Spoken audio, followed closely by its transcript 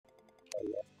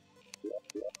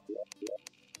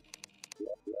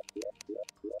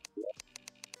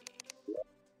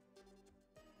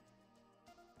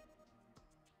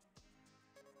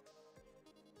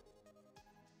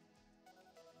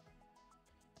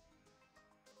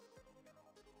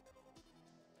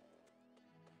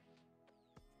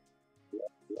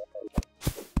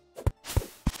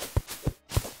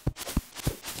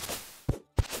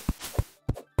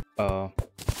Oh.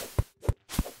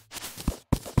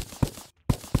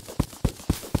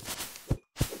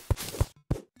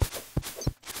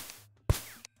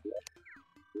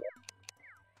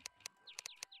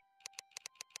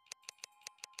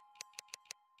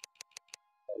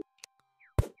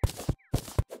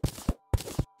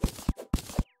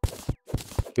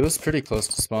 It was pretty close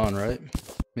to spawn, right?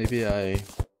 Maybe if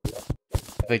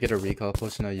I get a recall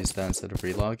potion, I'll use that instead of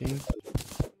relogging.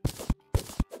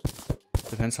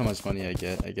 Depends how much money I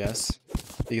get, I guess.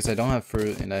 Because I don't have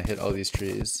fruit and I hit all these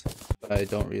trees. But I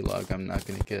don't relog, I'm not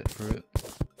gonna get fruit.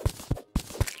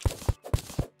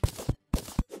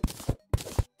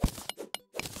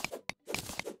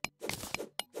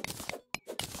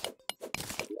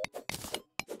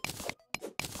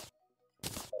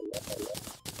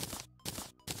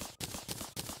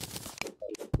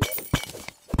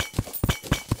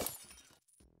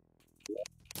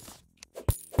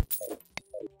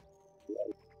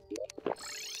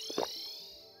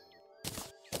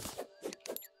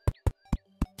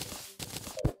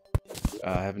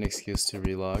 I have an excuse to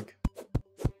relog.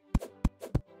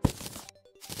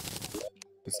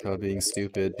 It's called being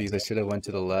stupid because I should have went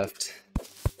to the left.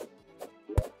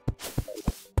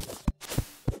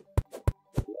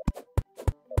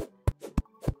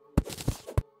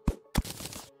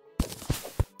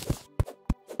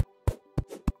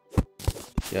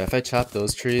 Yeah, if I chop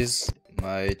those trees,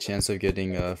 my chance of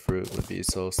getting fruit would be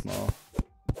so small.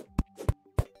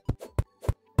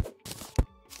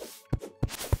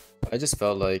 I just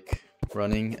felt like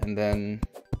running, and then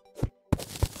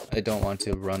I don't want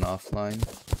to run offline.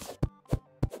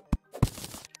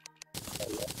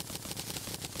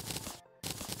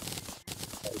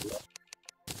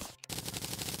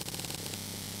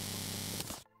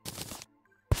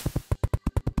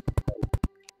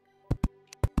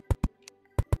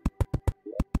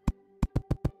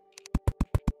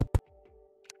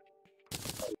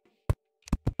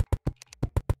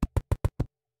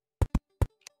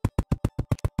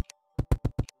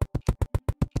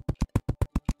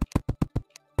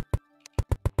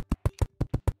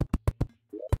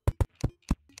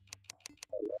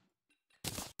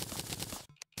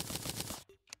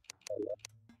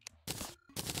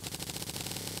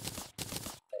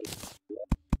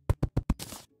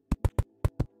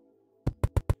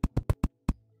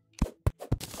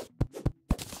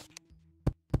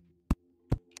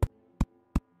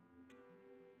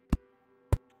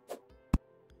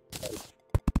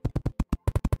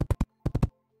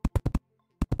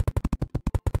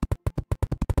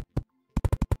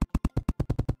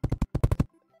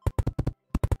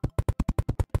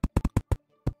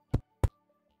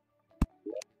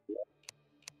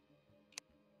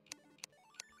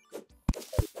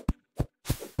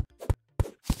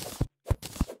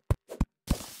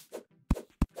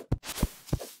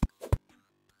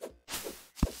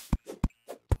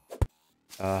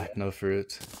 No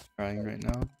fruit. Crying right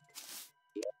now.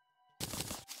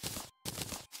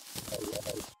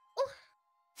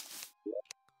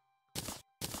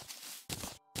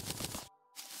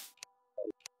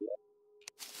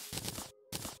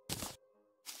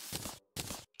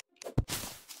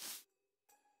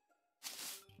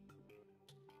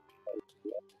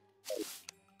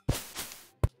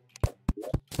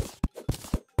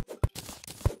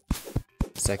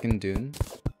 Second dune.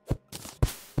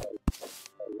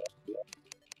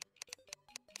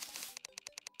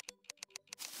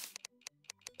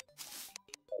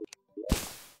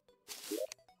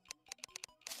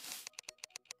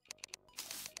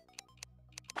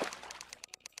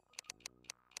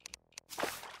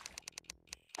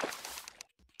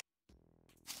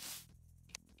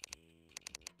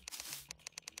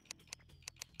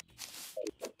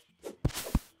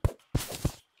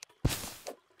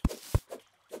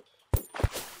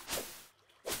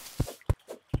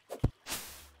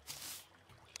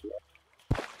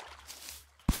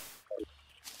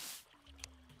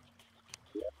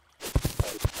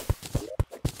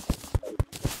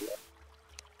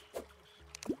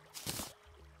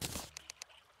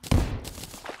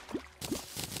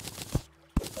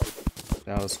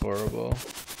 That was horrible.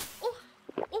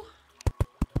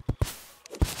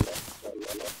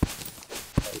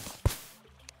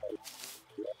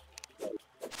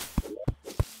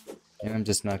 And I'm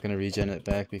just not gonna regen it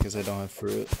back because I don't have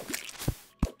fruit.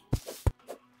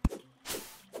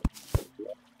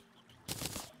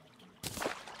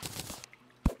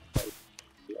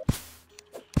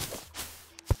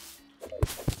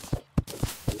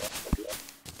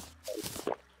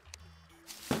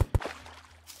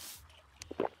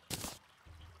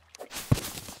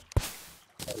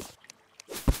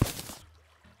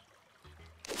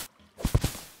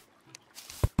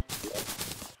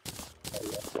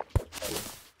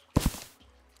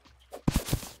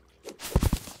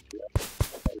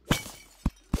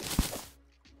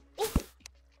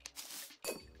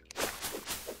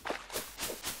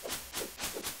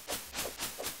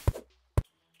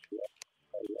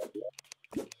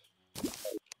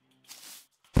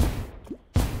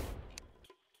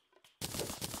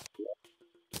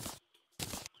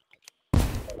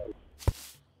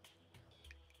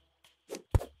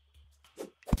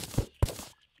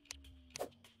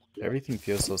 Everything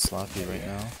feels so sloppy right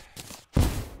now.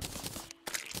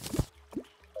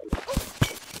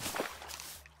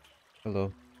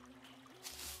 Hello.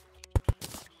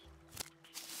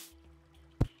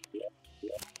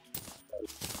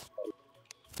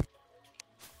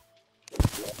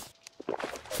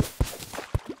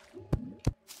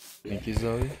 Thank you,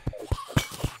 Zoe.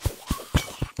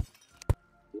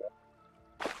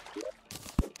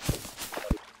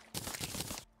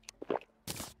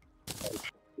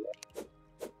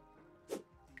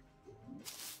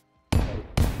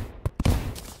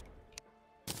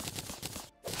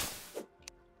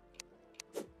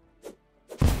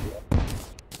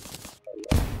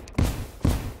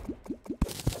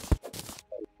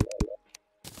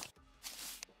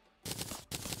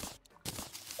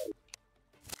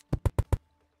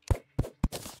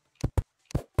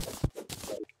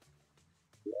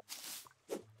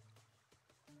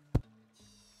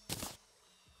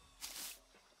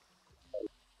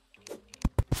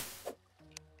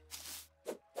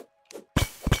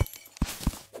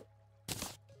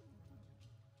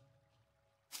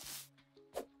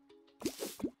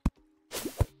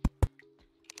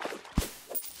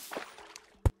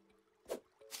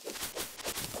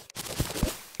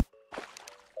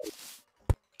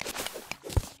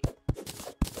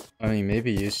 I mean,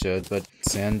 maybe you should, but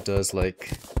sand does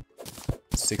like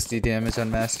 60 damage on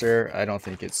master. I don't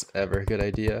think it's ever a good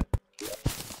idea.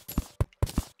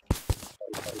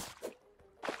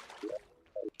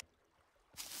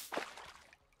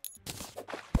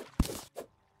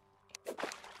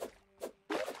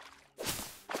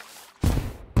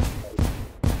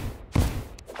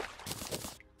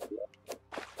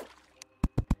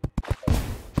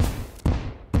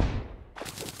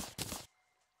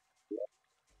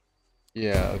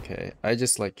 Yeah, okay. I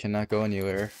just like cannot go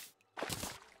anywhere.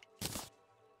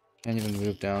 Can't even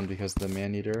move down because of the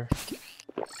man-eater.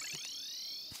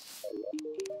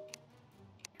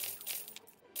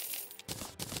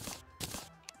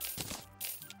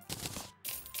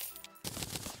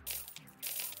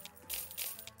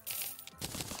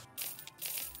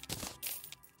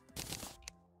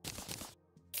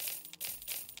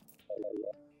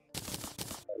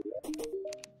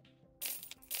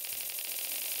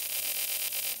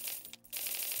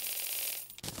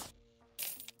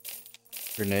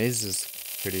 Grenades is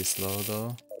pretty slow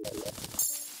though.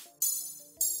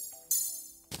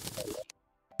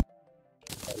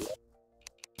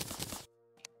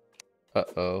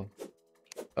 Uh-oh.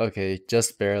 Okay,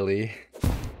 just barely.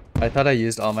 I thought I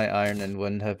used all my iron and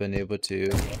wouldn't have been able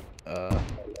to,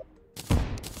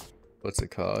 what's it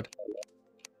called?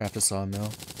 Craft a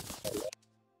sawmill.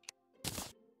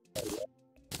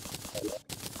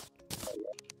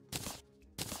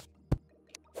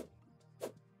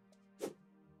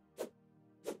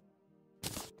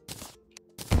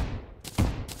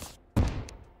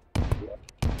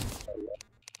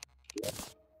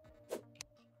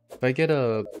 If I get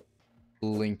a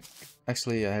link,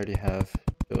 actually I already have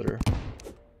builder.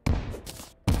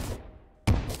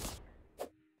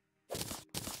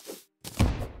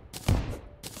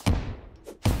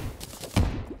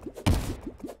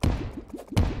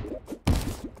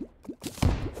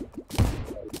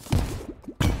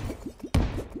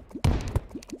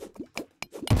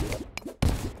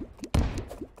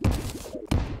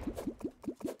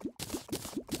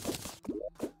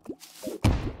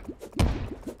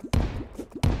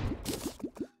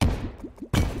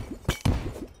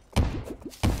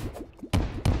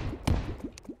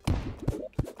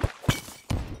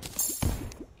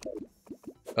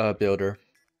 Builder.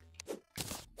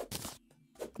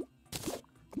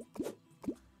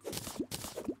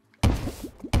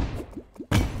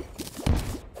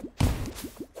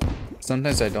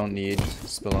 Sometimes I don't need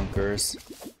spelunkers.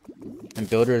 And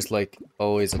builder is like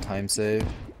always a time save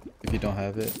if you don't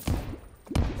have it.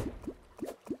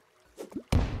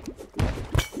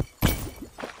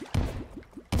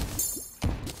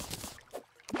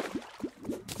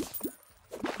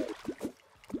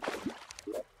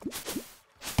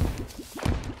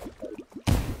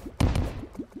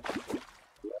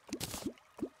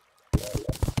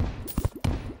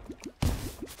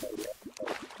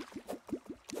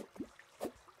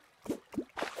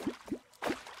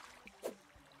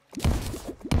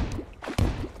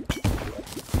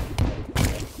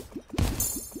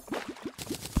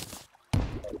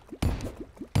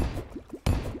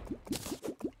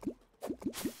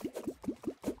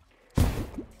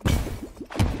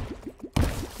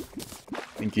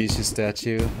 Gishu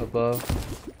statue above.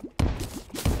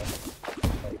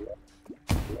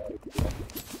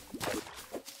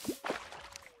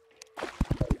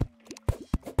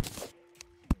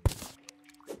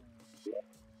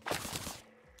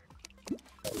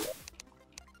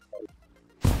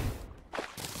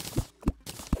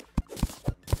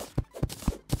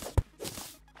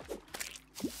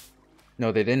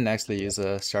 No, they didn't actually use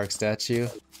a shark statue.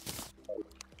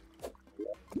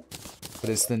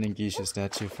 But it's the Ningisha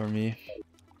statue for me.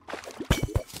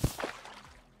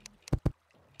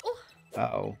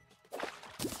 Uh-oh.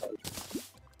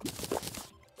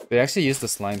 They actually used the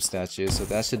slime statue, so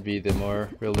that should be the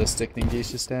more realistic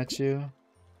Ningisha statue.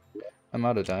 I'm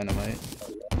out of dynamite.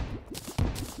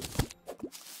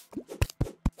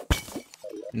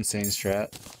 Insane strat.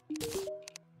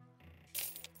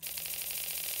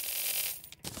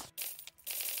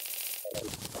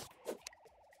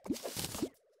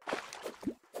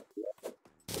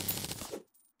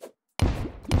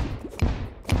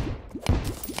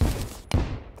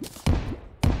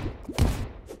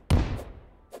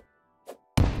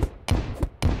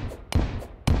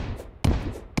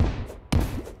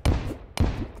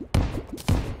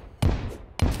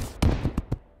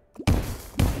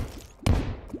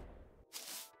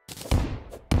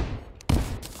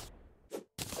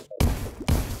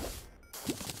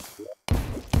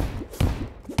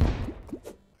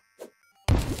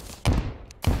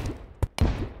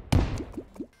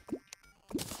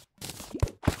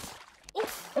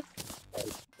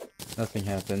 Nothing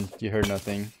happened. You heard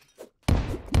nothing.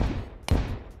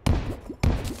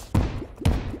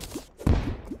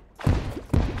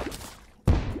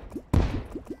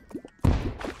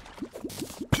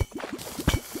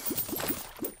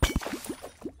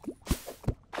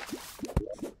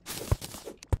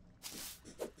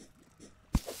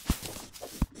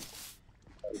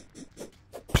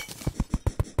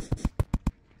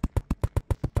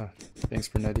 Thanks,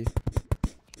 Bernetti.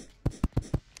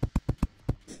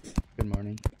 Good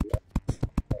morning.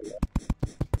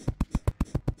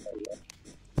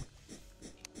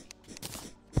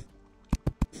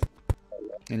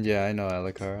 And yeah, I know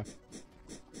Alikara.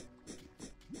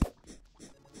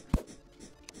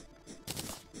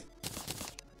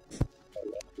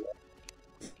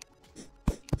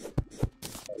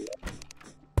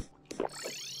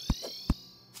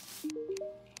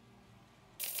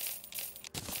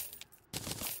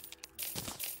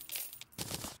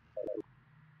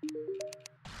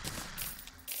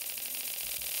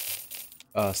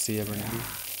 See ya,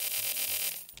 Bernetti.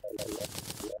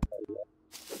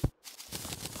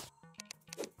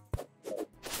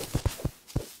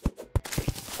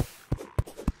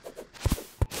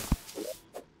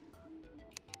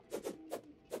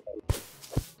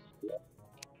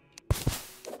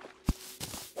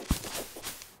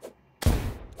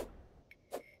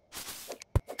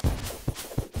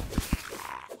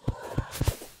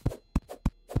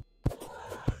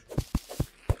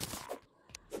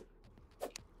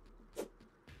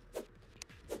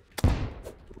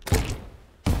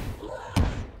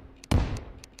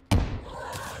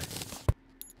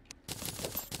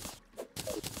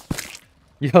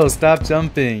 Yo, stop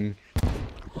jumping!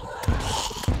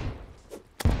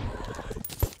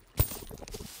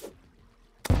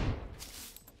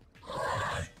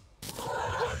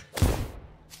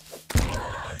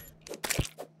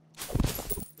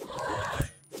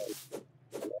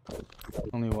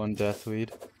 Only one death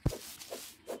weed.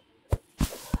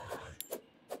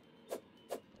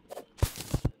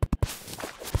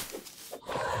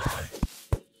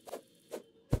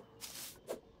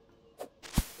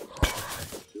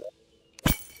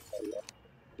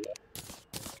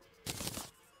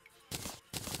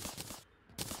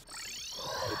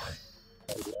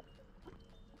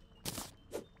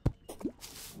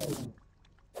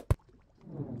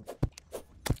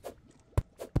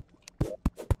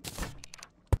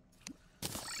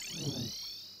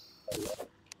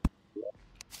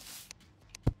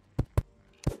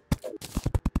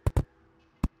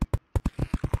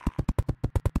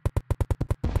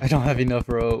 I don't have enough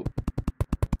rope.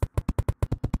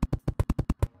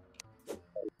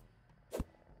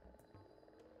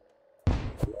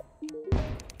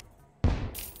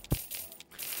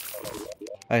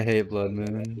 I hate Blood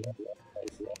Moon.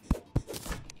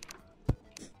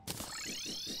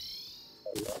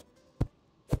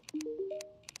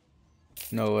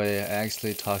 No way, I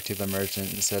actually talked to the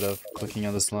merchant instead of clicking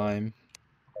on the slime.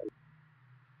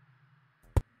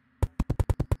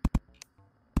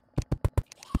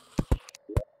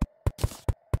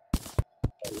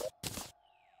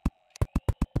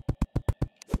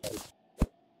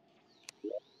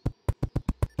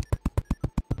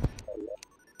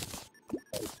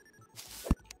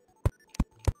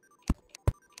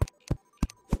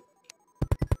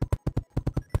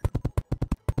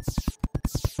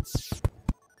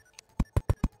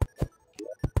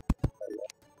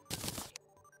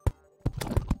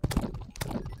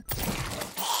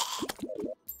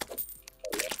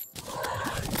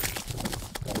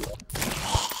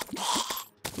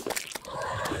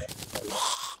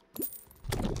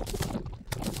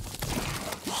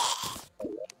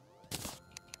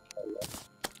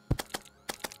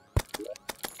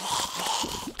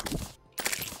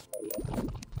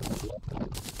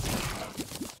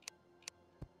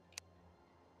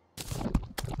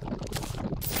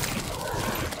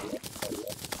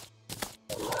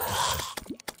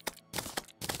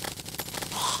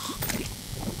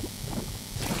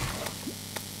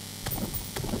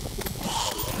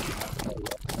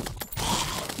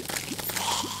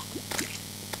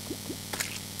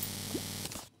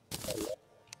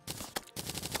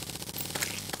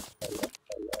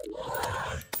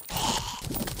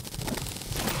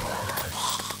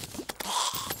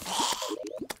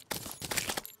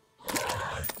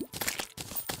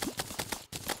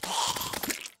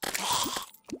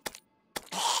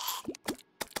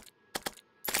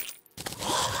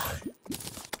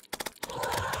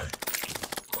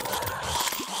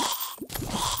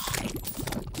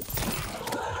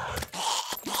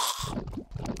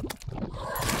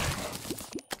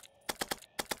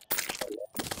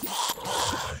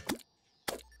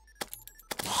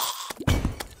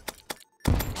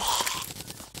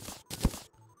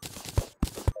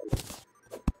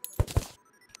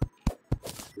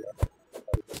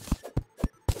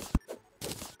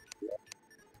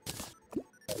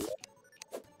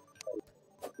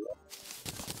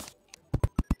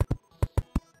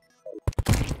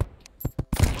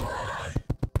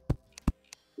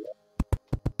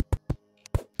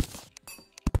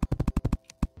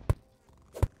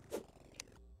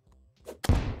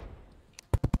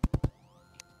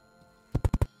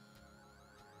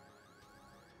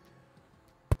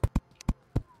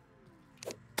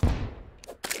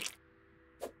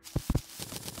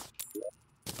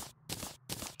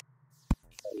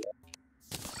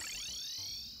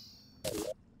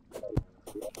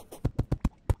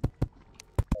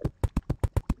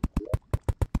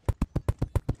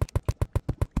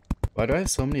 Why do I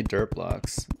have so many dirt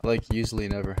blocks? I, like, usually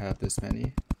never have this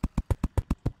many.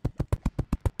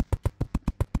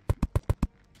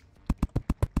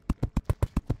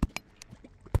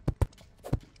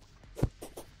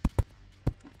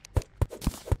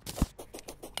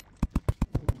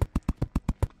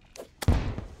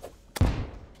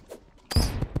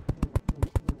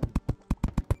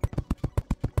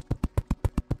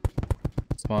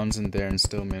 Spawns in there and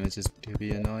still manages to be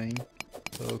annoying.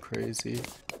 So crazy.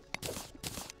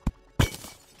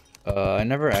 I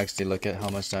never actually look at how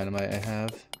much dynamite I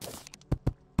have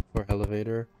for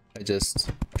elevator. I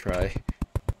just try.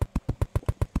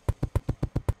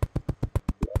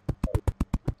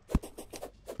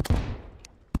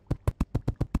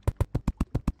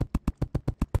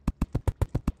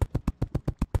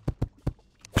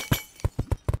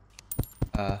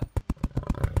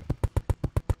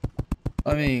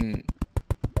 I mean,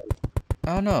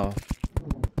 I don't know.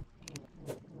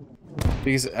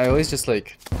 Because I always just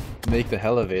like make the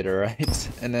elevator, right?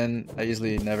 And then I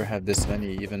usually never have this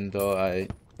many even though I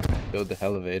build the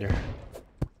elevator.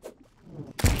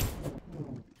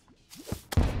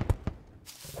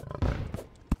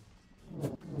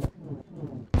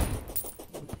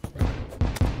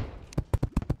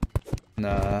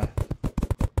 Nah.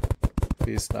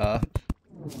 Please stop.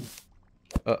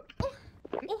 Oh.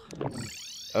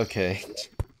 Okay.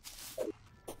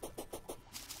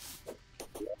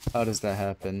 How does that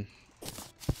happen?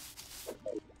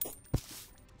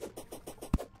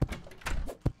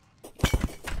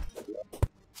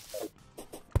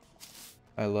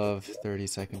 I love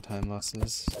 30-second time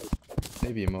losses.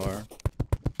 Maybe more.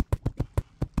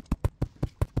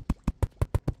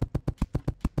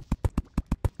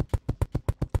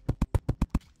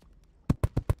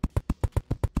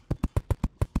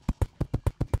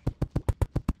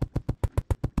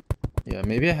 Yeah,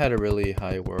 maybe I had a really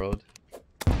high world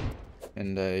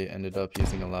and I ended up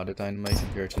using a lot of dynamite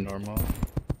compared to normal.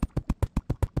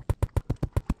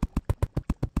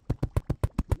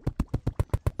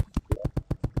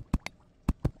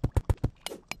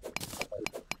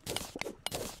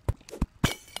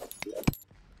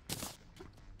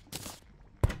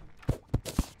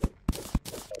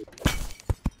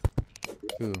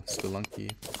 Ooh, spelunky.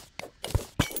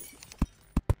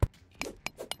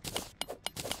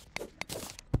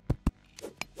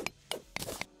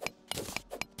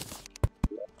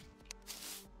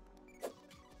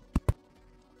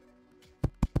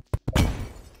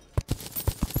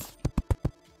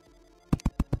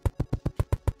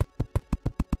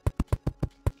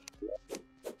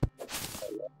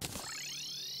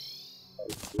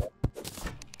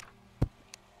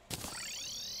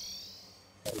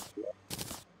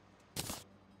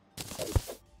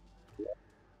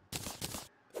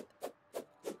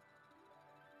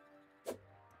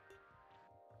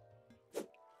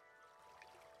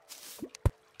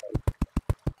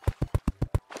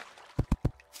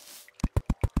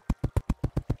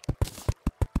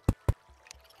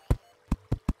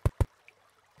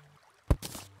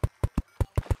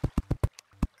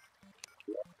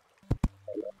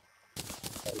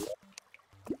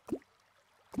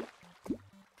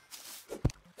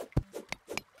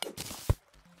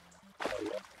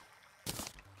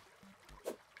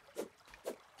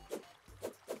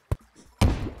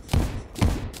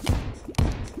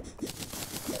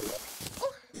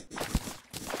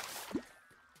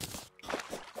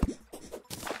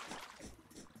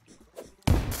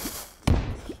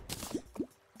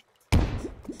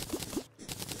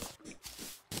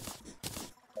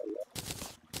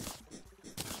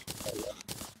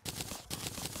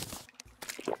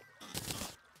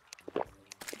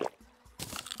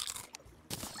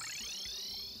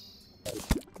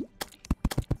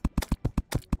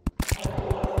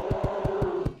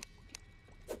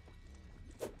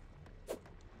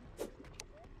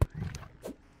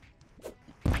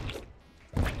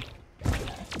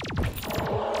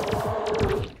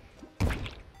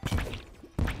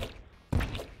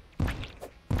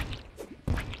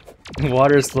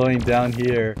 Water's flowing down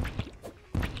here.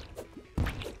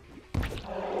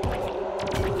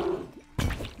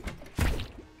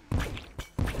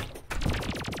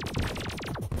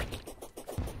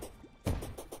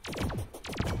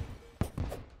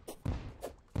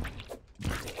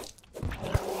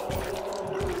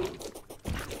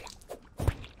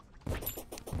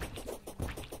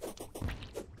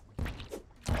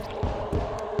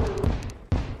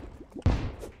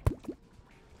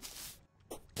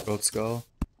 Goat skull.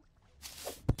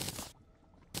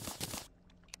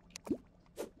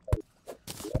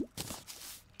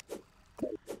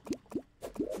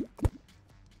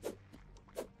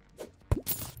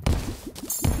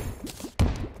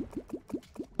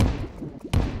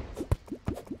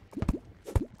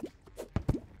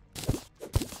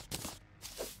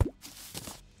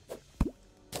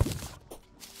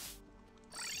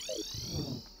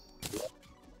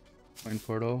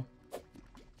 portal.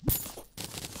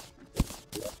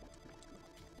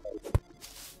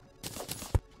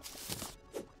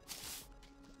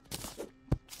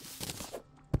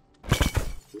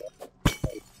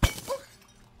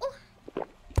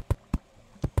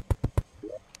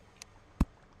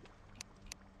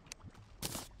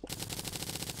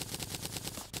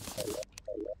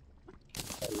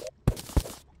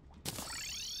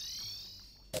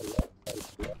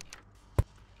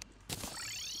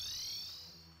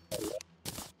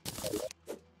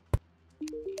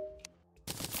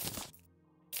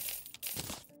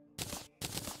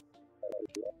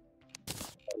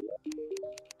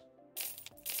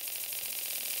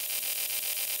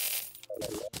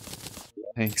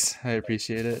 Thanks, I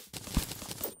appreciate it.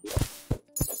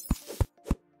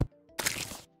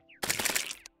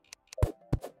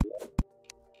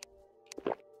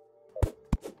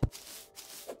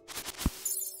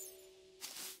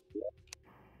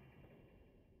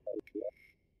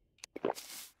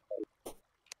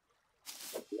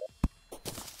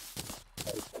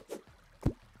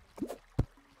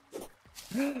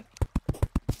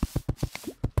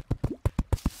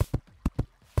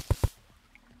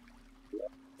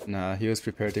 Nah, he was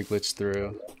prepared to glitch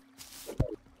through.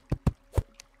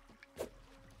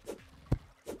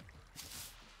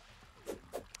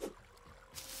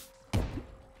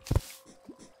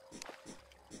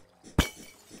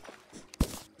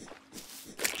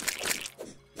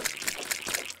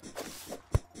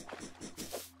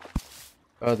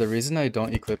 The reason I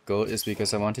don't equip goat is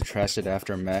because I want to trash it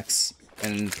after mechs,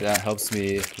 and that helps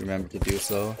me remember to do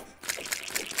so.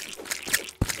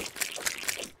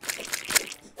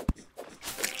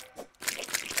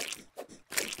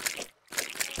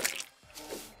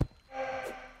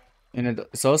 And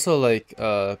it's also like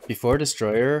before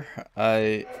destroyer,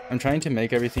 I'm trying to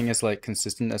make everything as like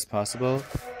consistent as possible.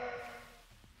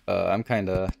 I'm kind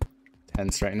of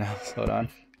tense right now. Hold on.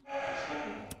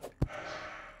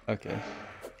 Okay.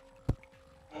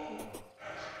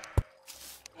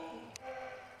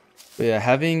 But yeah,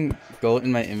 having gold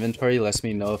in my inventory lets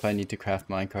me know if I need to craft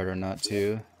minecart or not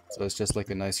too. So it's just like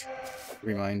a nice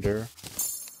reminder.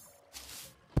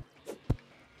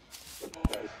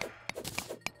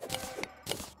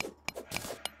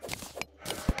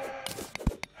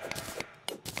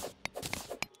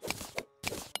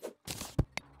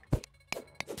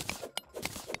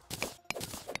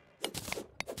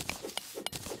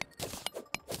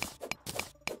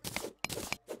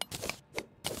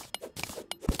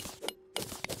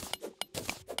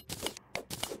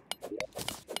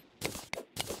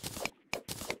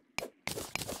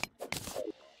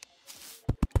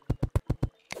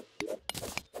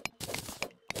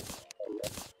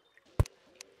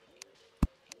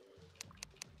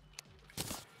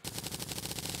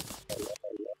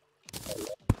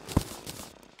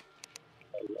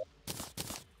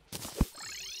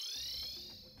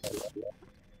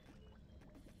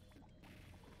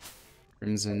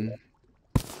 Crimson.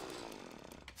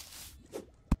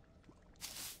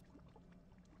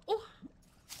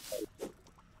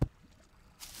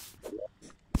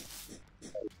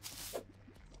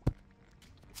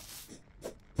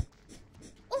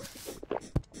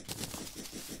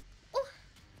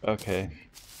 Okay.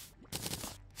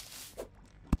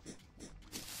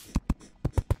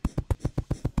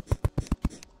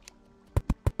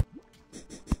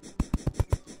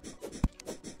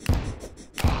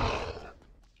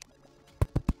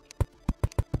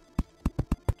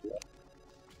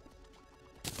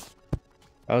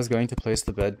 I was going to place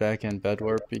the bed back in bed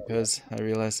warp because I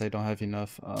realized I don't have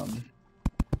enough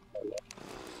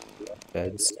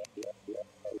beds.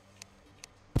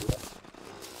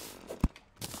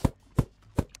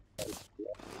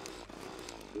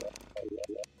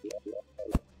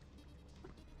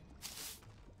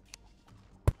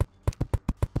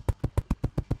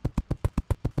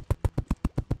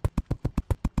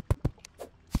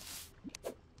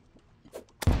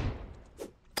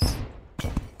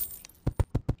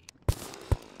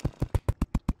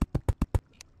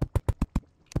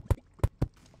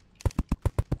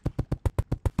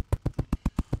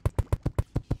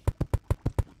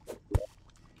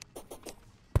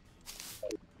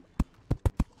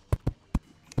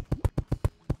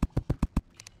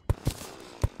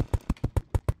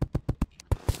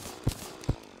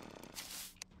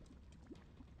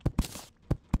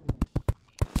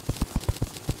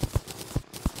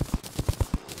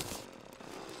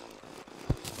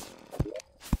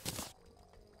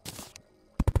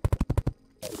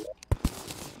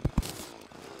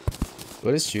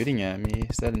 What is shooting at me?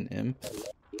 Is that an imp?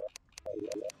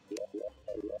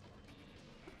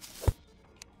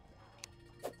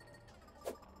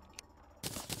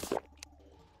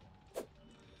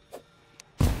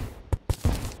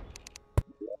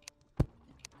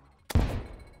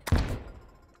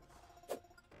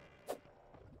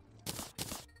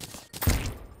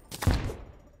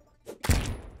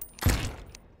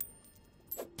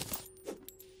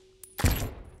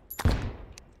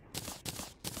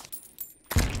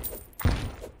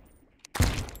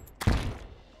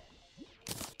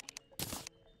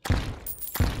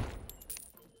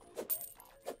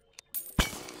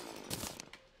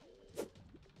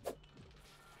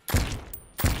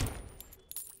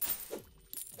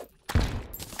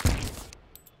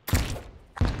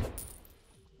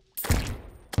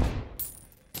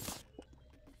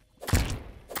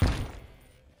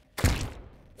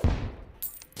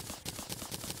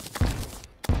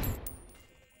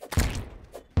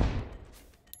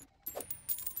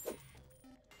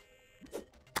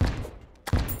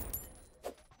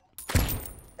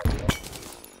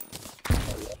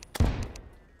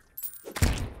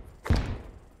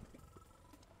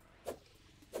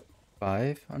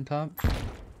 5 on top.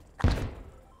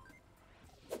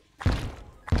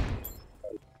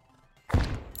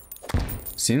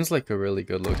 Seems like a really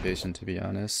good location, to be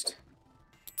honest.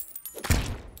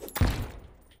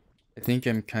 I think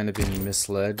I'm kind of being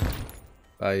misled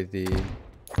by the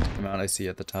amount I see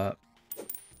at the top.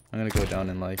 I'm gonna go down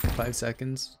in like 5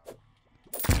 seconds.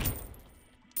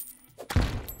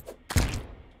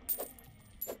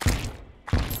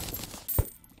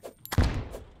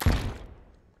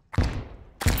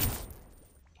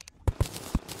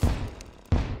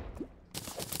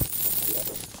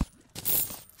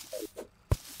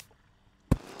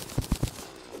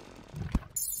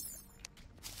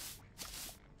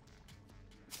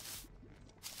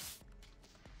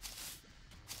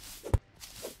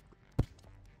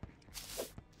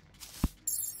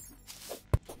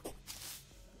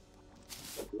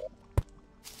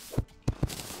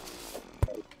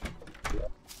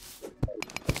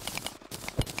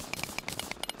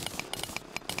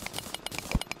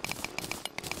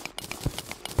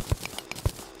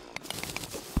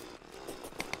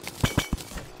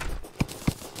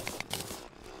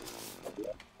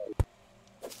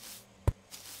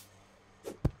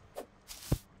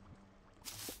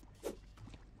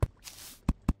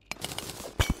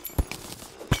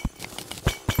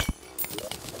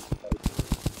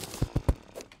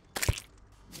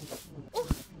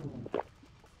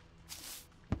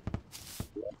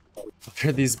 What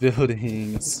are these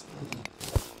buildings?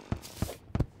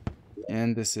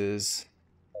 And this is...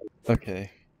 okay.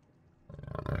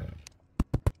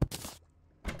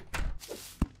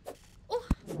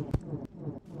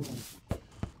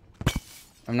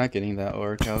 I'm not getting that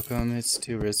orc outcome, it's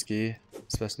too risky,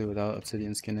 especially without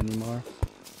obsidian skin anymore.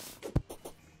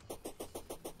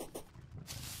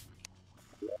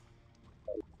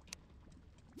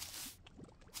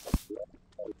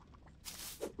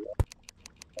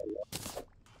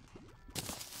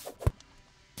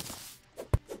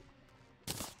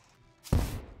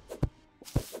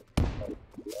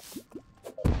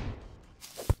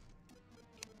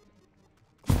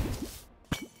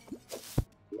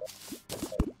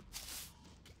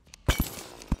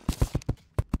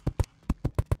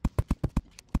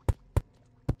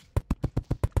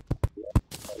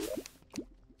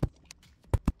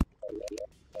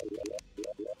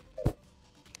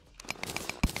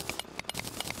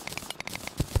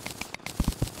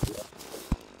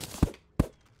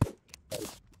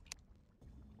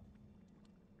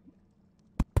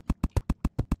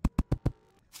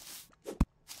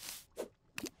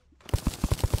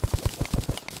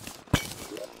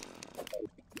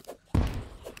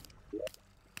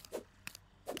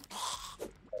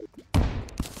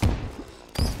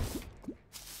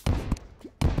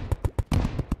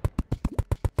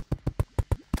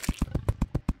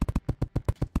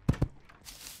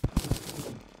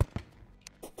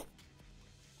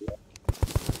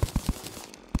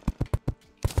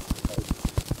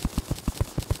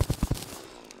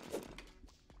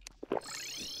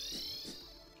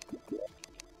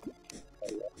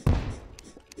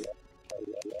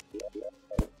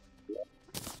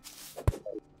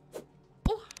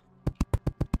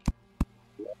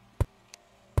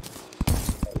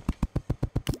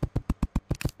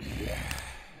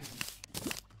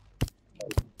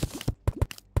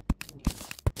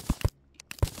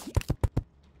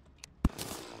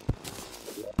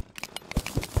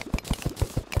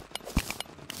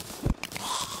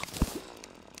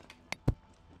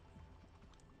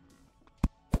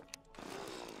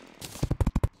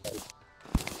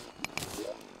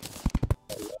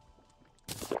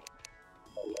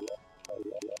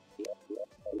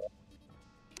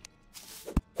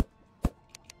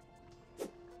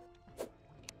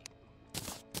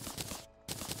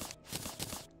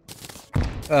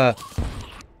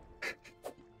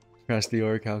 Crash the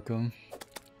orc, how come?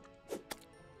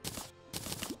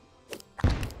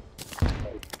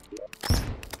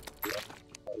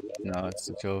 No, it's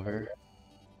switch over.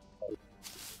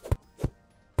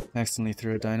 Accidentally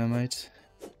threw a dynamite.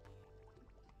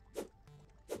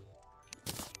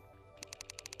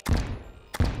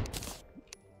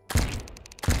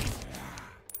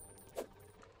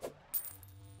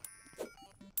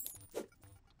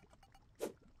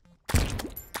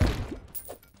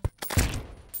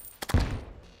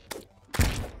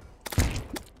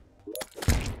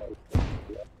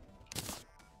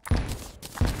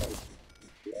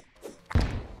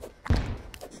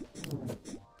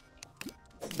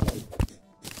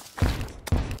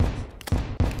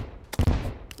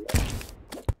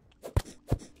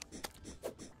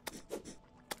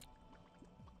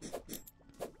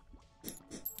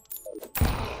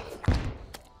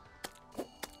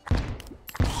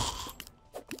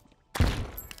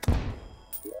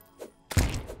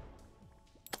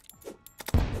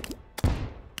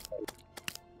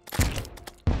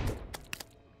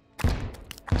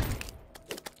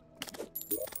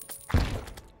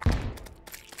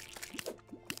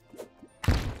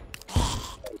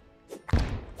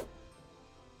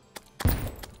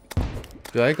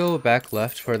 Do I go back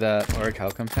left for that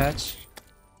orichalcum patch?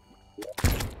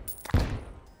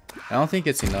 I don't think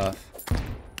it's enough.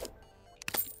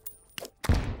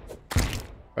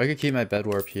 Or I could keep my bed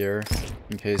warp here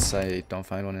in case I don't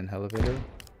find one in elevator.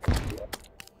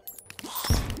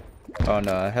 Oh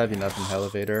no, I have enough in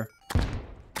elevator.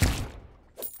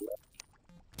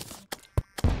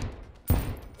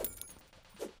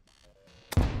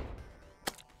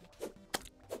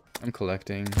 I'm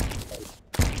collecting.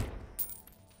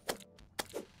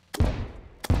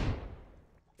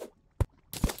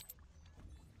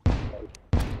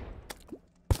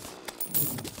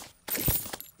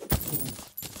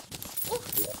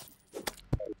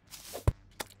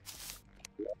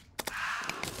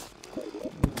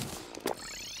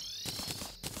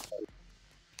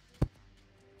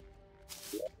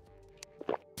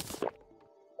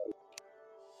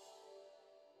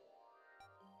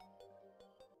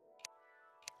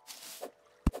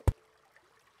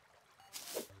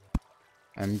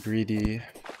 I'm greedy.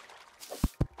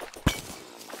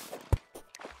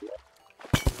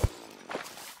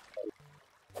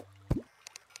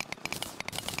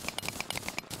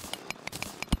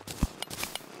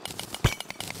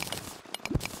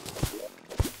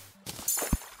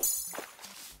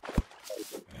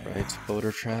 Right,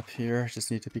 boulder trap here.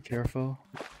 Just need to be careful.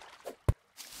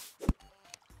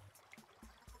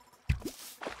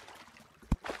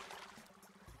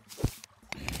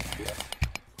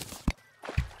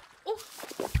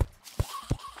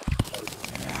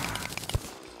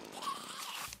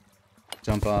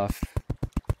 Jump off.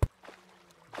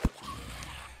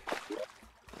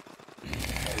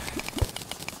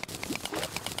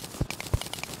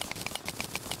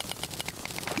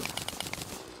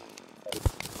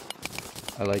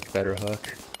 I like better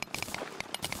hook.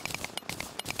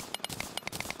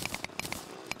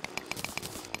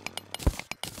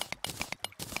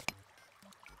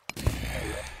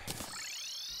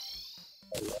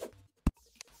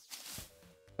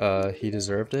 He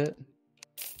deserved it.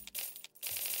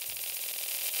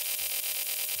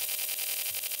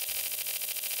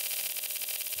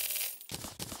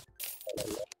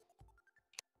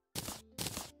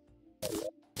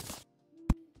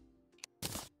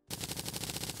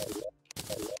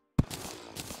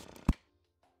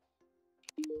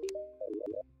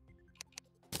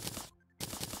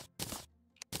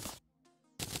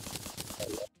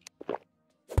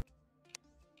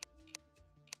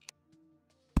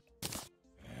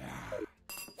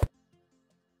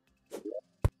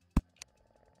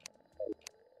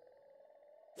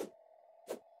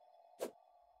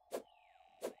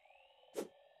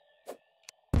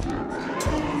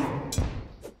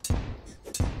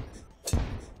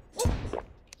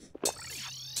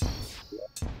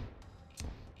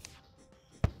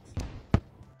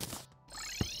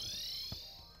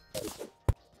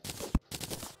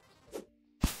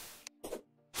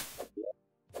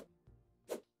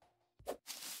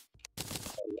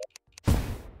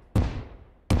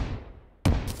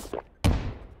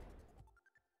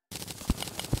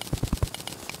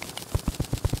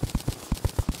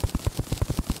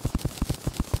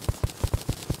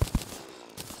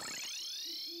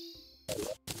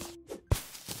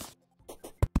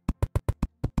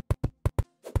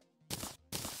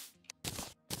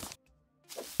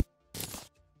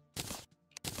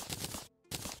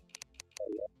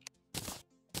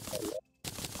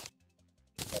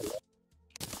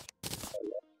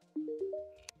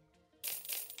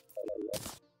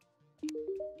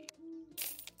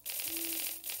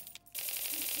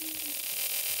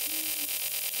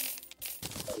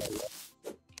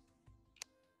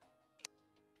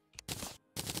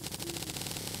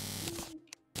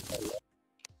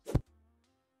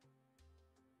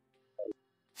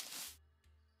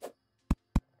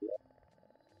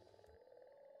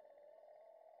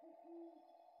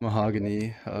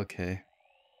 Mahogany, okay.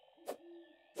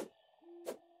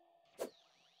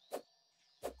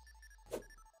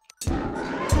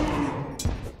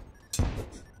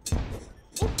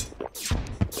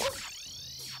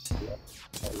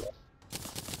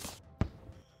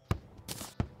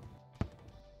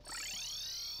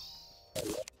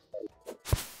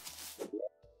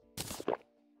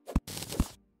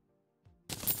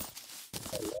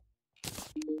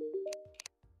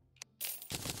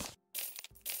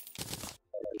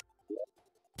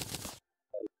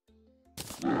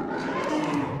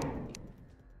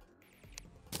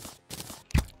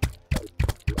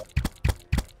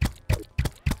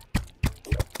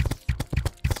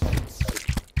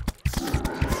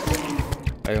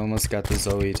 I almost got the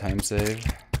Zoe time save.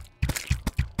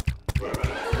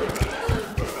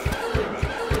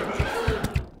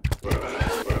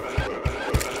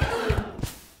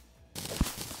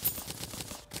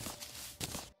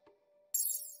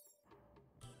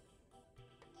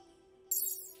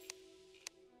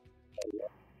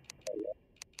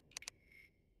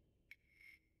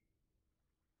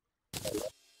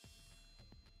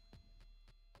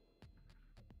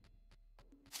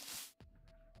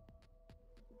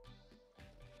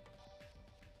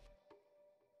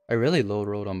 I really low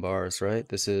rolled on bars, right?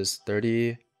 This is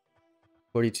 30,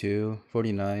 42,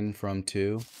 49 from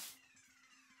 2.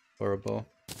 Horrible.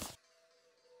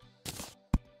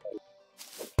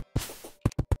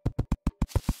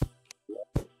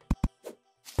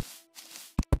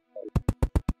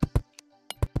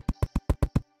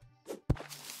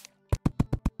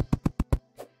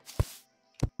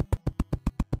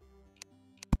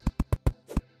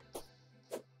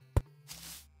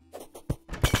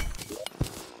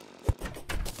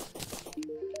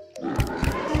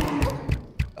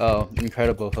 Oh,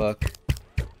 incredible hook.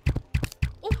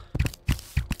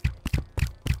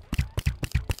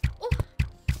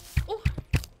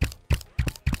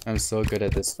 I'm so good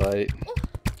at this fight.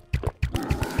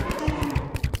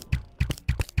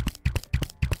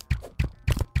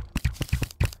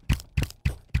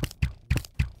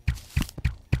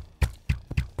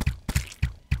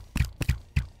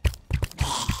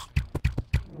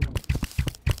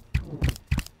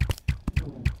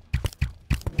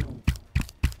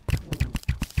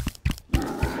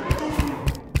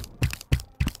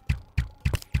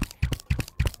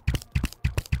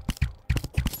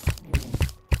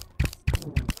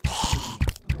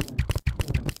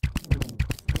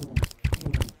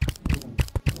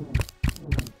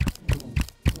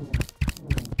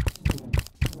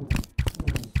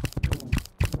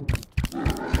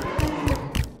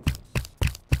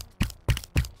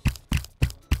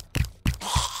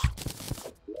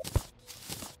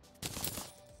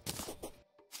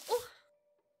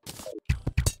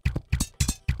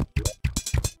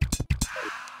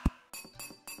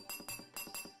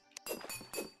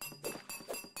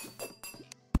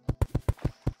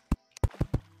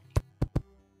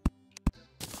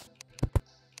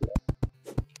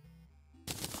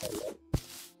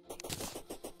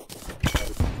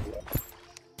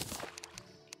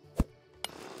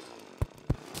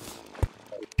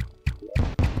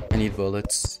 I need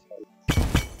bullets.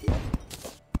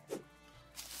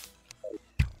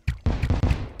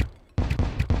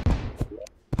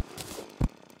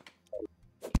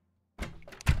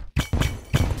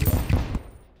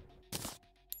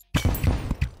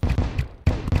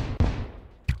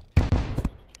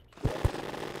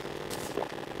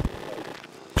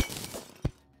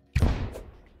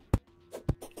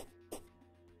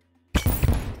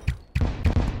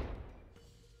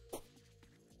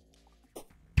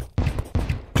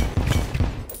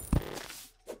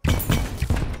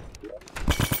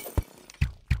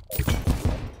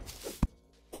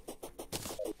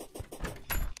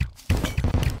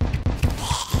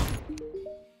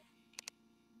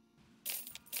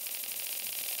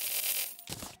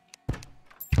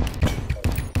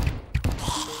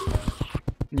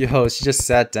 Yo, she just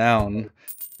sat down.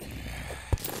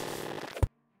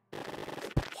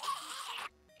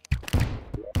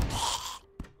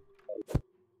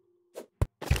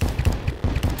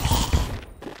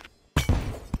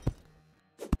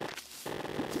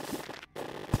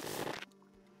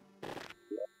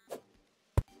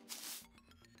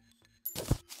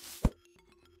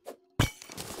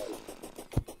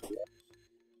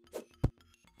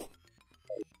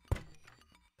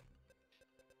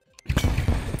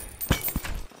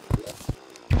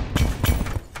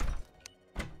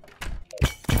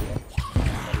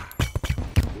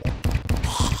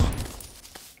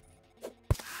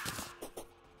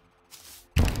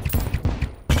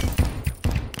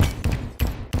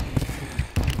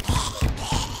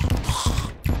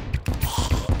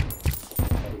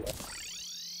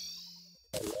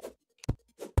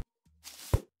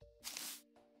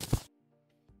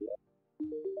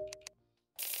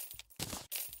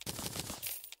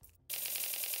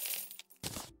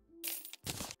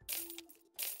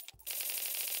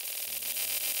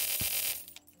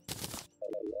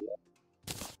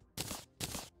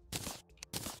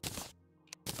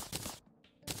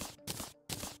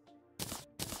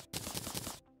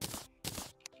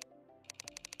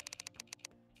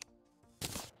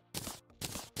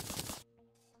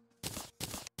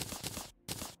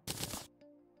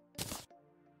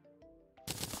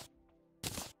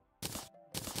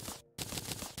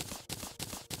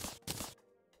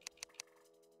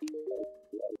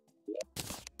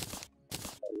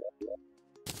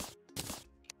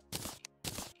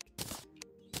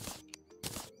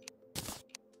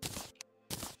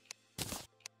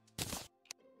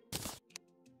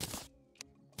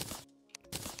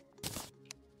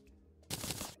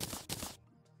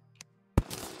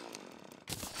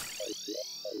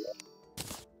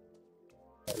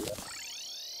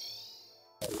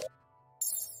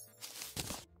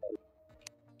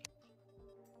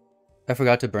 I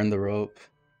forgot to burn the rope.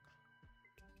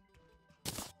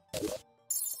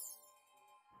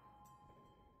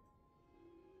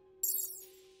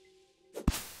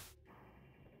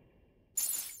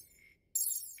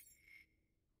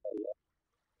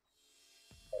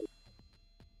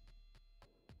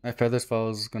 My feathers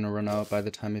fall is gonna run out by the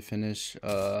time I finish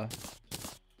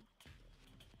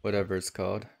whatever it's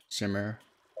called. Shimmer.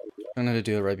 I'm gonna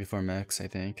do it right before mechs, I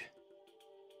think.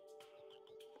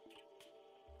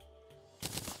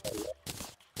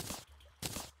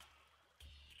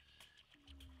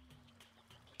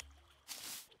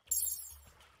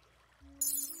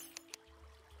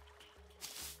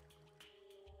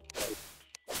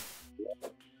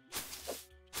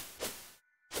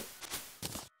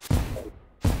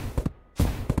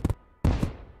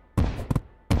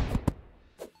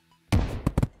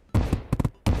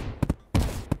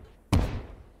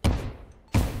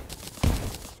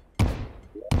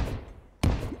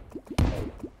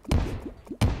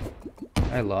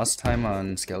 I lost time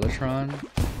on Skeletron.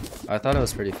 I thought it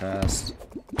was pretty fast.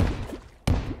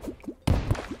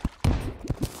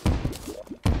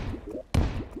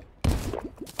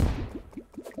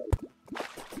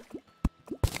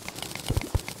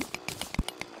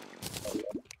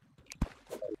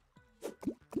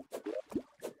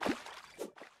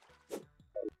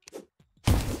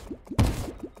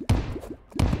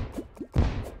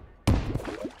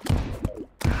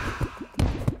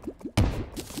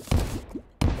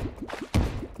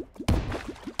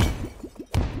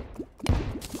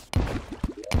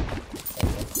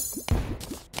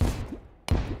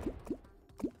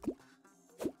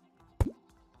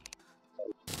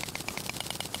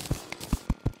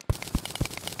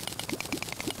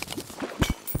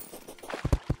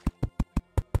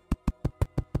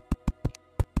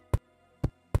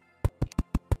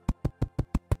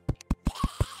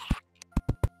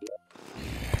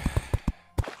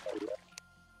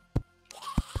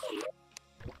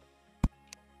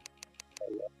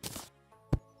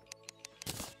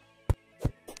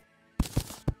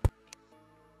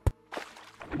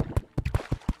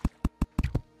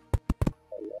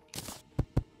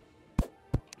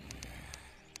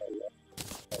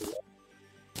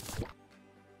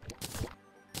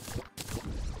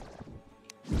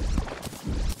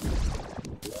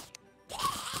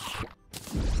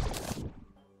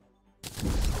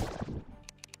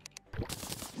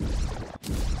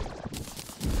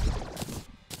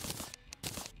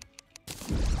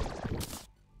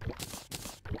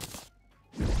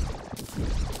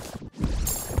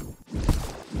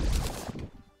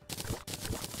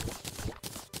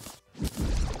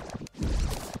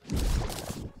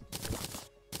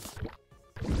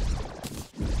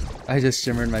 I just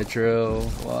shimmered my drill.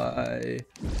 Why?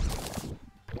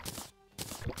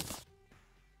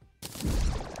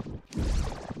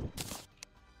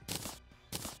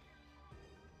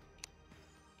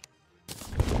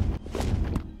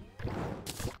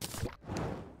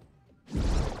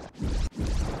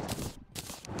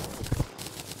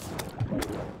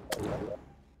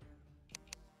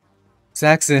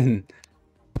 Saxon!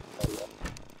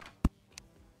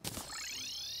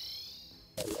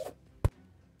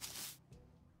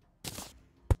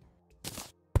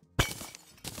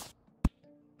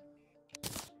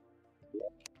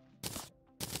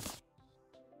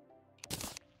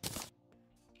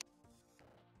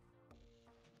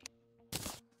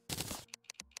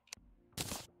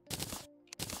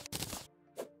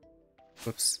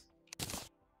 Whoops.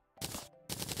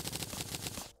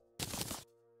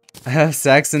 I have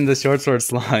Saxon the short sword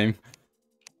slime.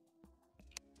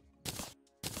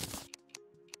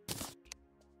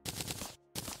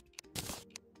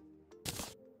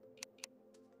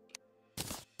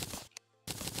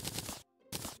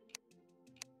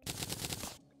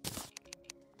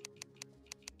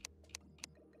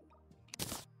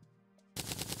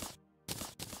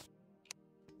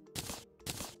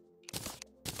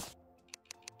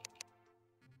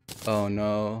 Oh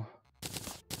no.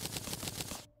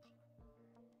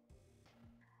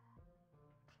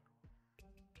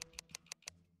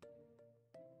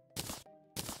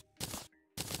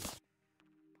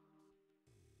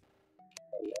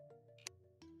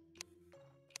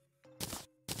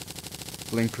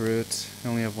 Blink root. I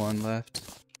only have one left.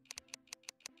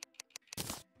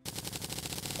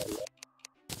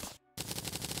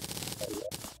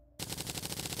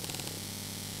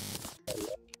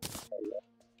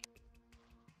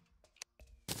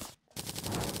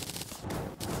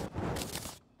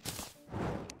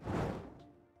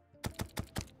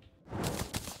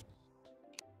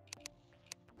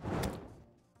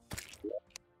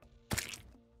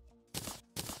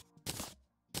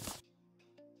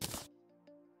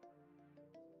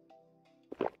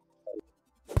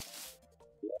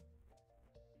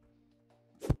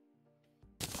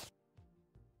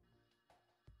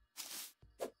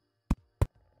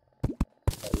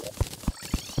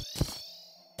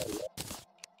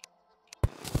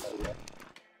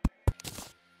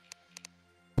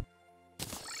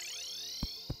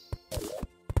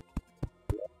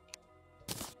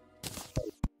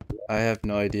 I have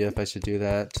no idea if I should do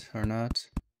that or not.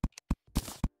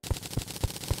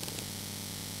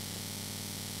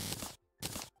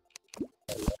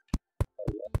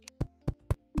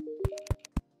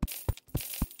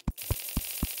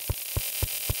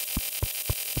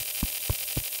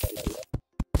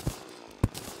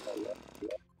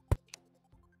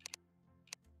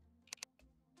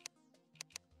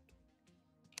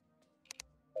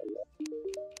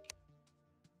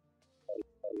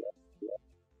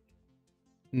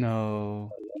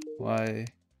 No. Why?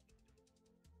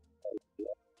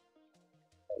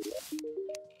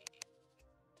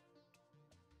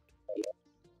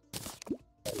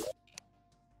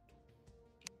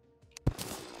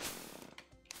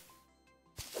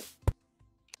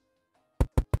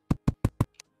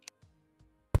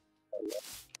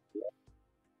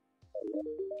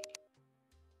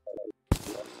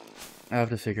 I have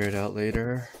to figure it out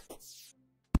later.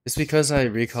 It's because I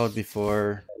recalled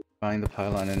before buying the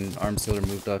pylon and arm sealer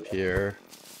moved up here.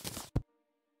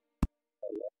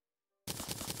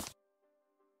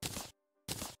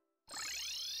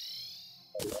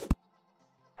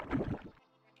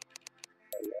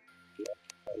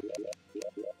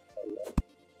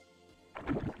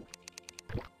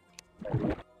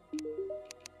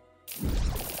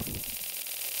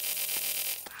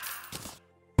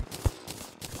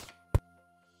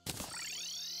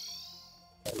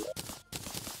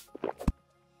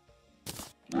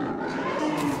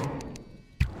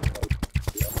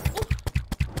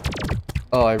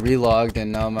 Oh, I relogged and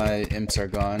now my imps are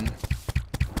gone.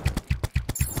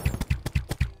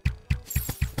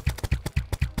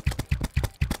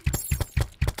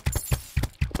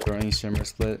 Throwing shimmer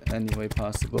split any way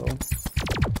possible.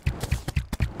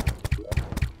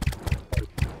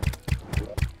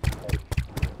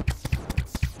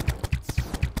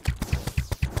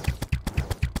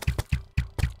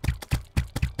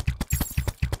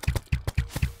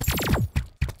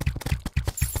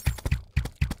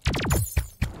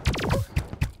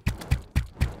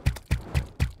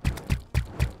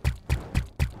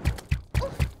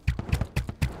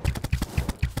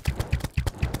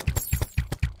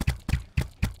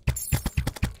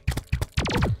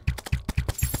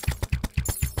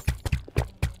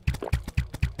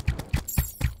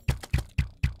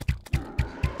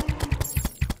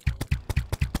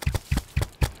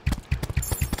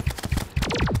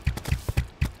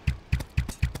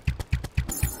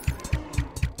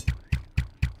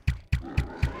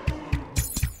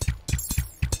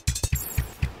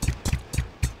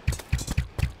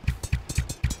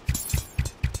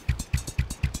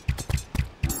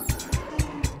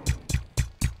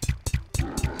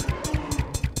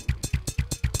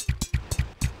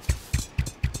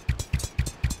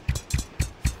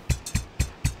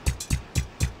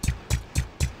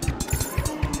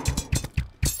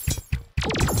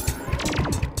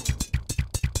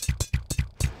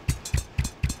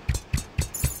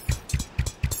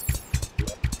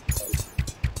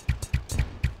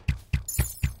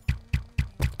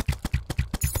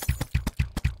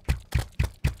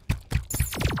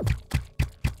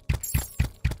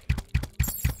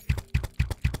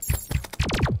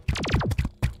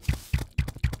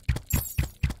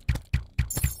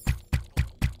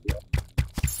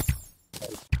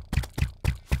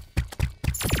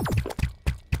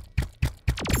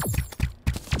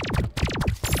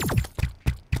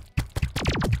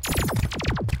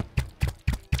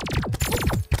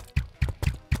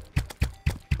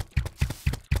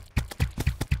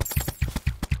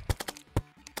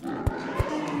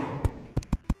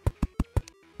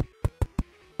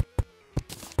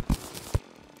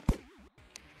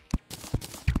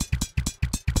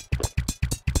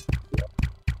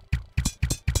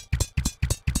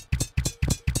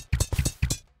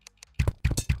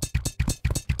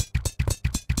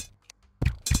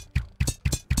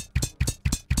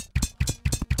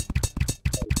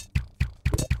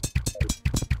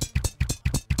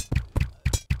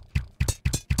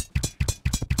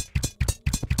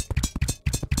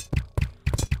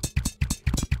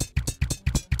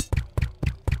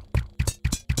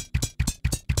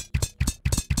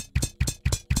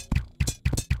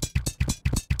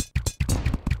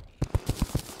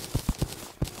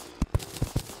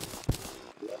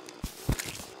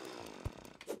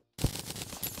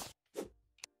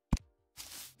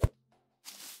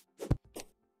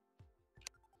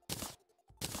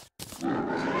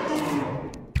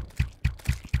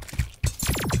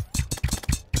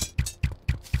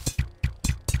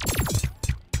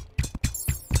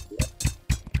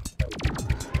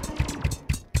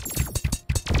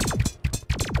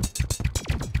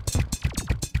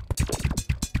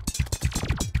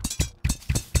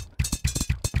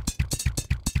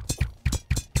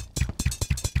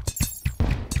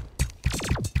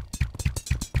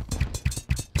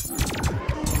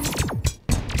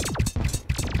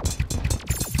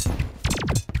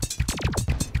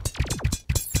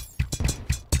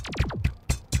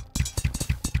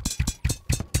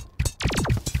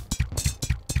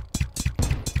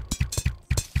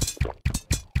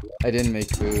 I didn't make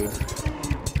food.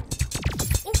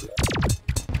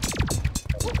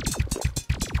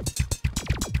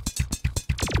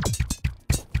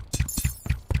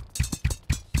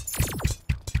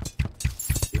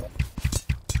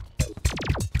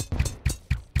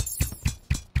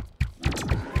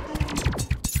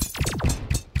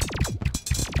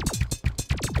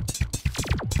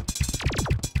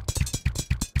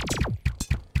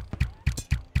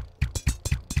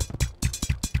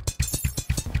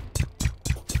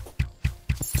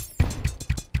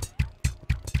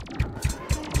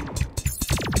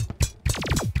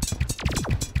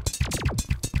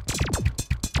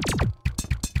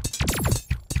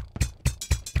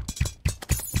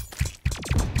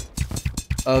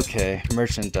 Okay,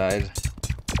 merchant died.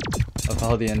 Of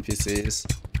all the NPCs.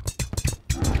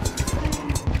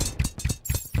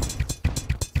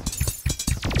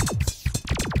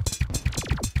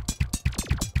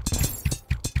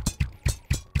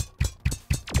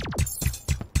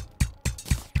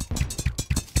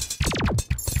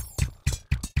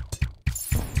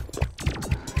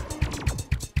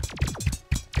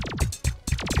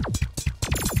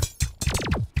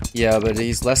 Yeah, but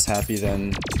he's less happy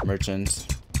than merchant.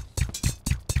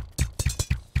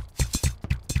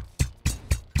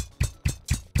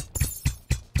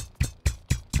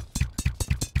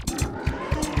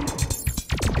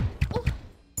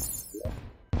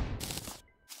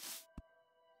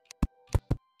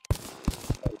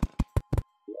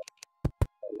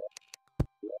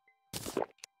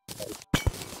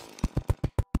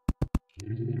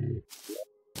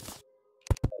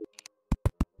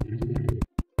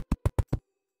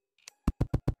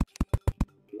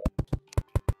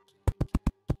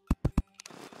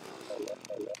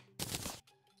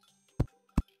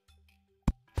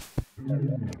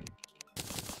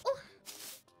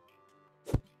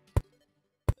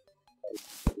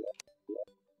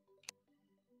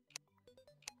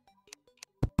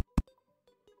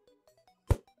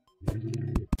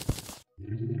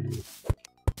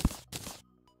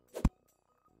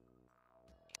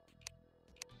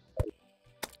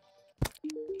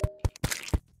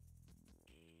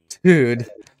 Dude,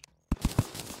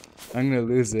 I'm gonna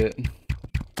lose it.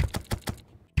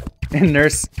 And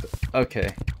nurse,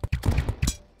 okay.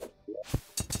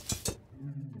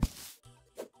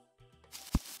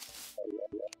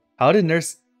 How did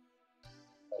nurse?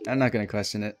 I'm not gonna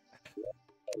question it.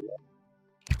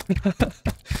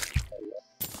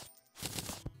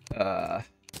 uh.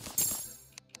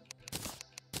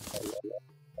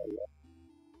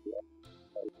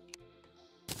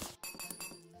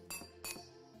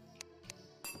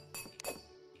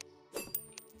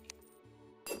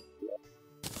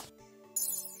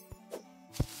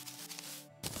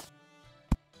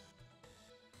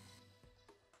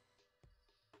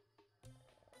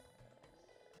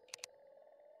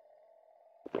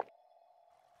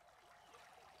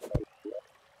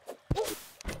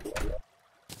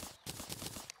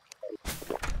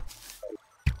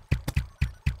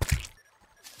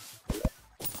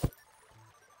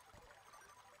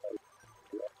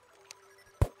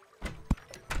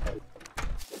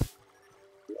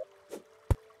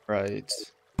 Right.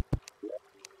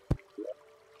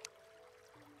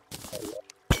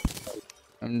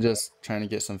 I'm just trying to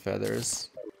get some feathers.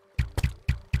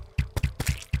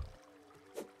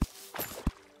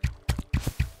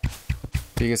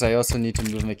 Because I also need to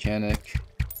move mechanic.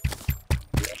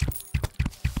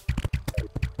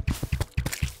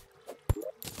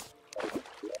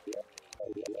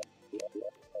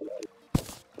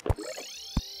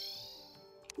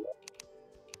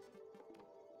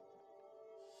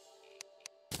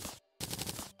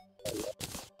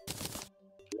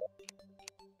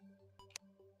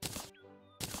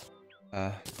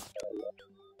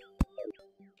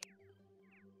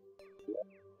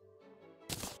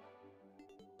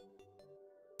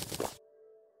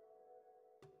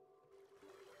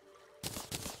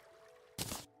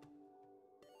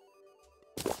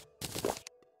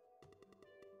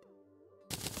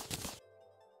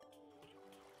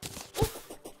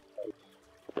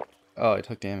 Oh, I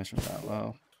took damage from that.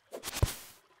 Wow.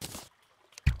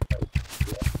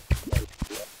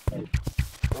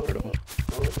 Brutal.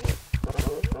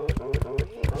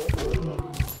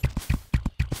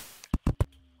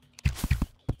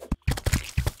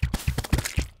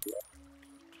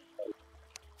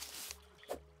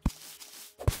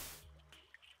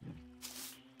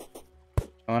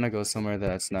 I want to go somewhere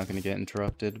that's not going to get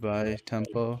interrupted by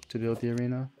tempo to build the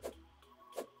arena.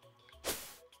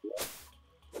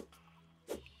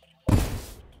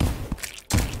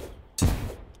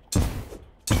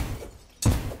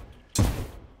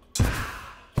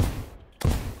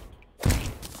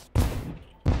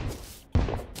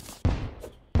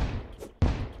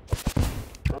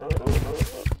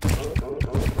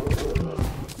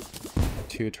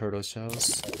 2 turtle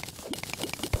shells.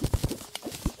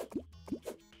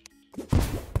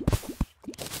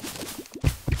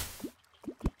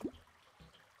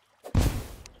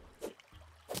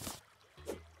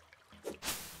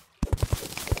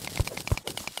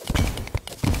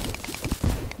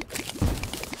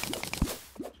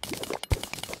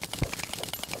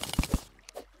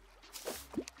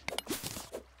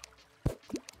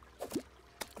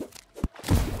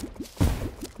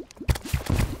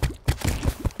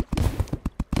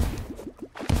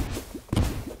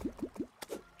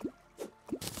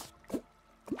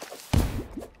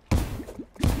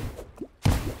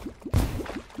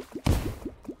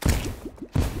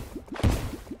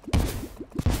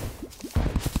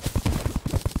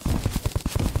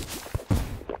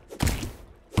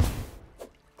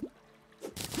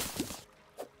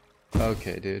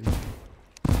 Okay, dude.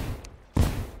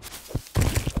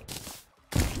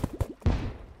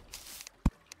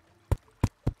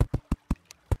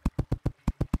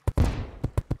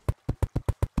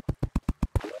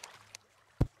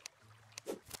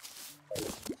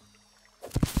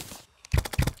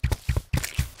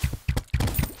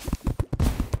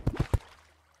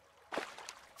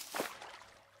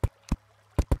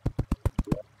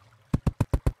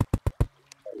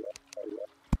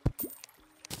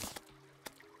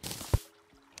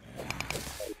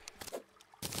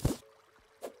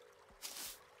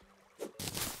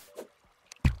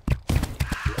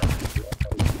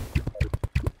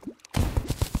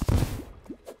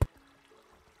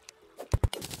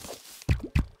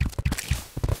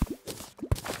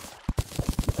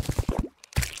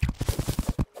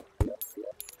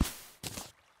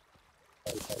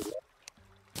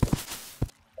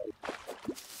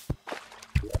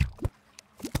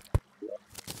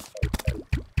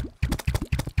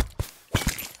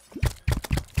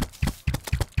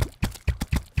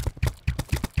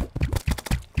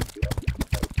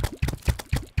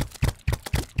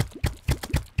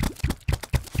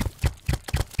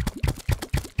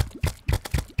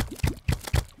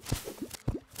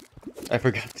 I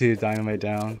forgot to dynamite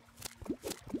down.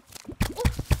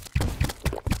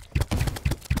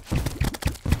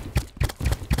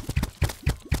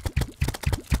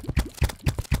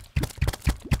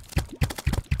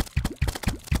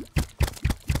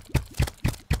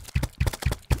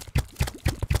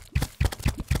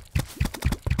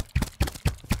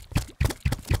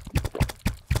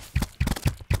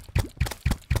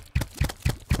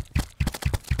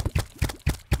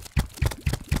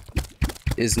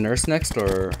 Is nurse next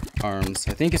or arms?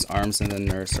 I think it's arms and then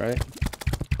nurse, right?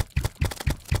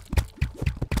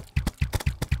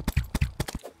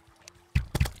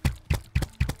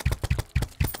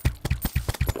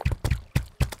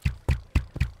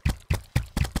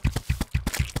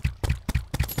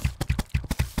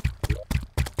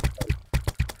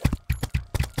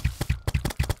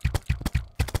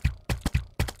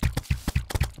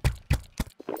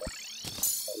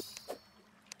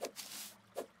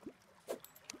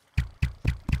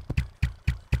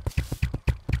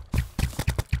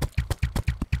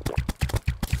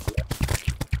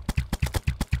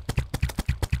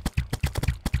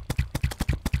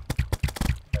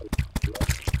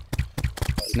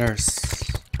 Nurse.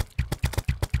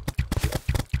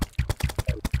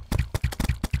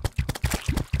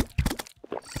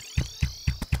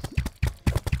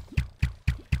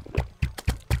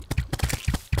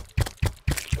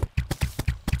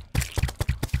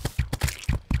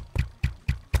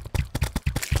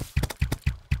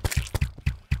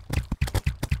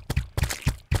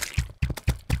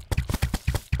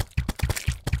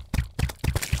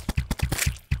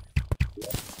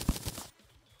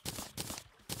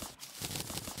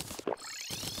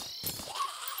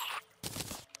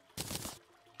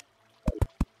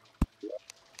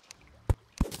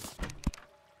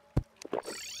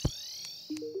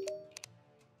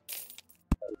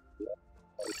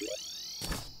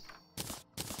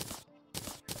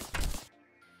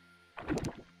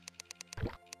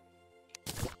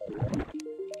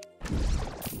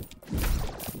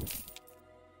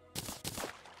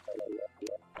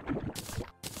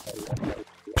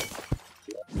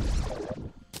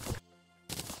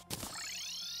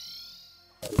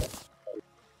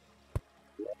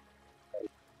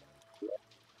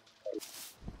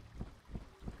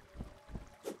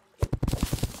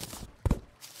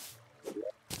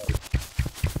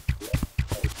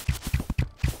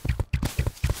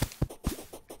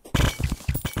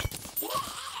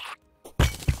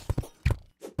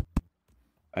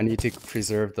 I need to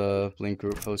preserve the blink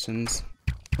group potions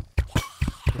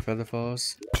for feather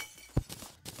falls.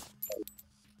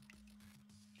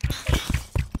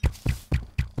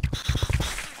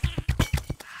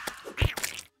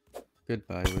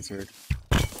 Goodbye, wizard.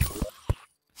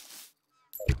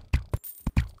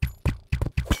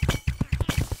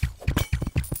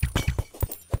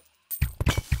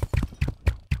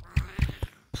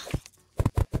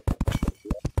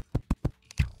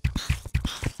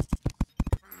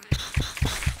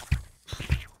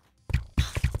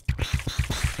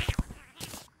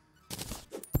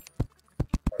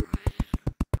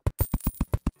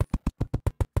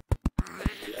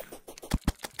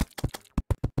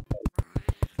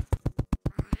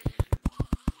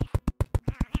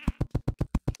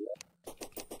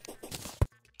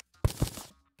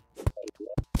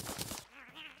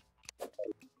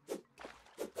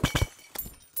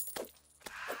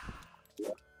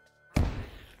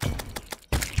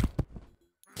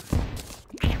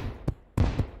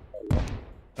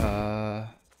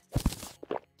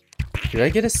 Did I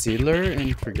get a seedler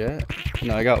and forget?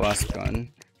 No, I got wasp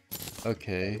gun.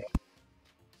 Okay.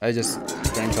 I just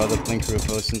drank all the blink root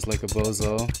potions like a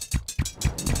bozo.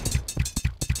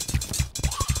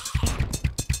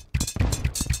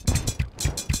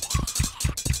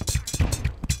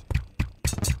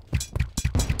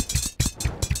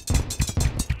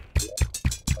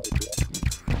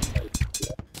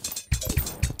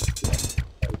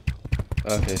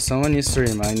 Okay, someone needs to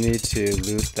remind me to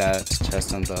loot that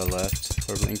chest on the left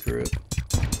for blink root.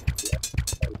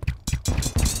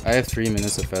 I have 3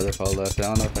 minutes of featherfall left. I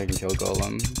don't know if I can kill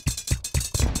golem.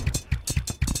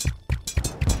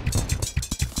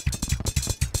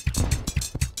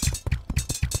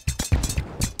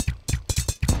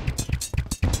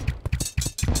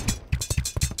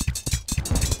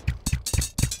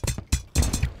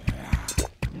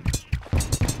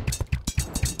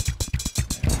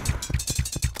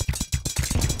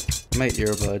 My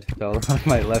earbud fell on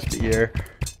my left ear.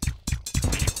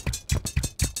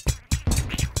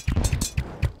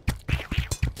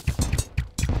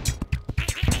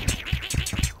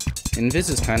 Invis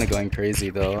is kind of going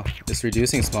crazy though. It's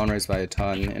reducing spawn rates by a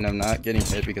ton, and I'm not getting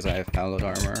hit because I have pallid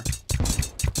armor.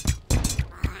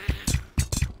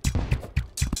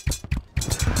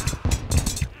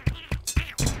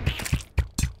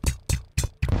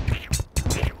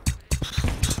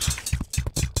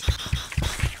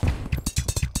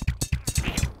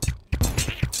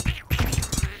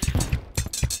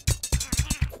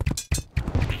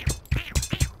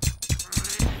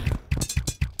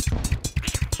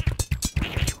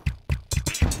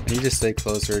 I need to stay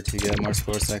closer to get more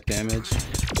spore sack damage.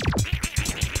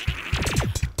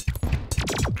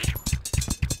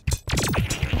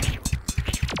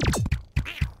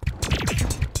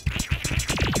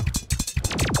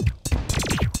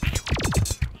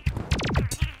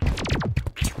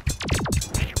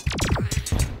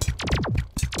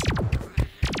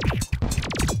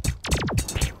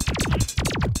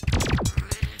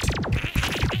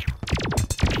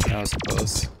 That was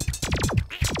close.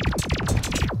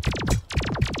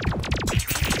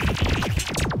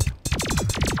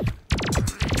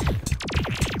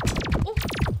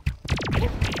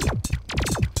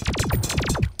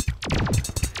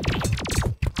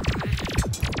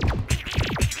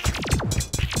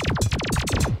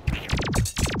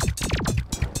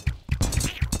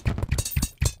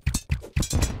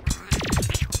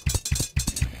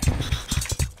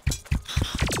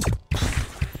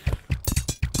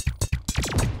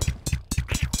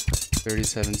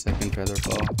 "37-second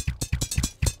featherfall."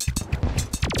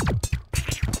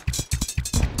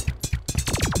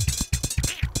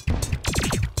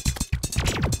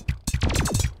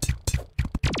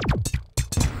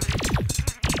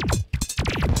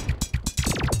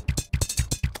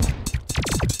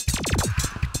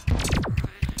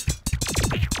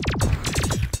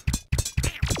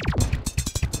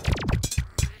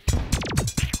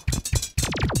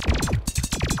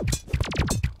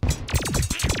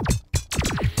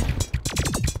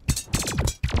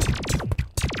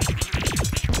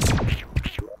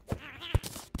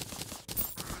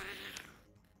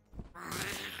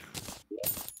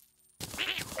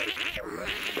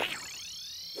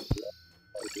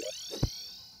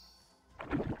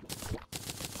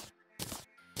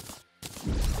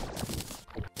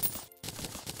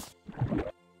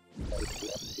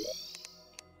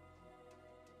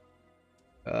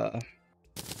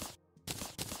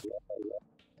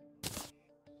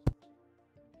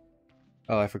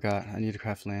 Oh, I forgot. I need to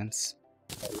craft lance.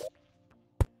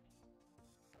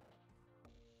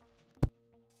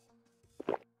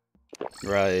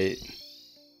 Right.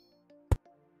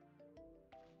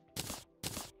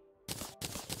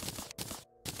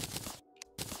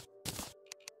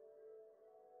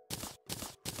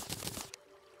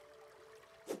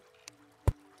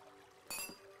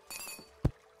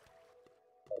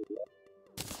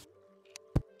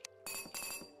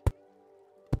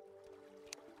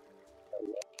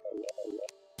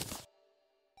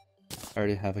 I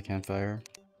already have a campfire.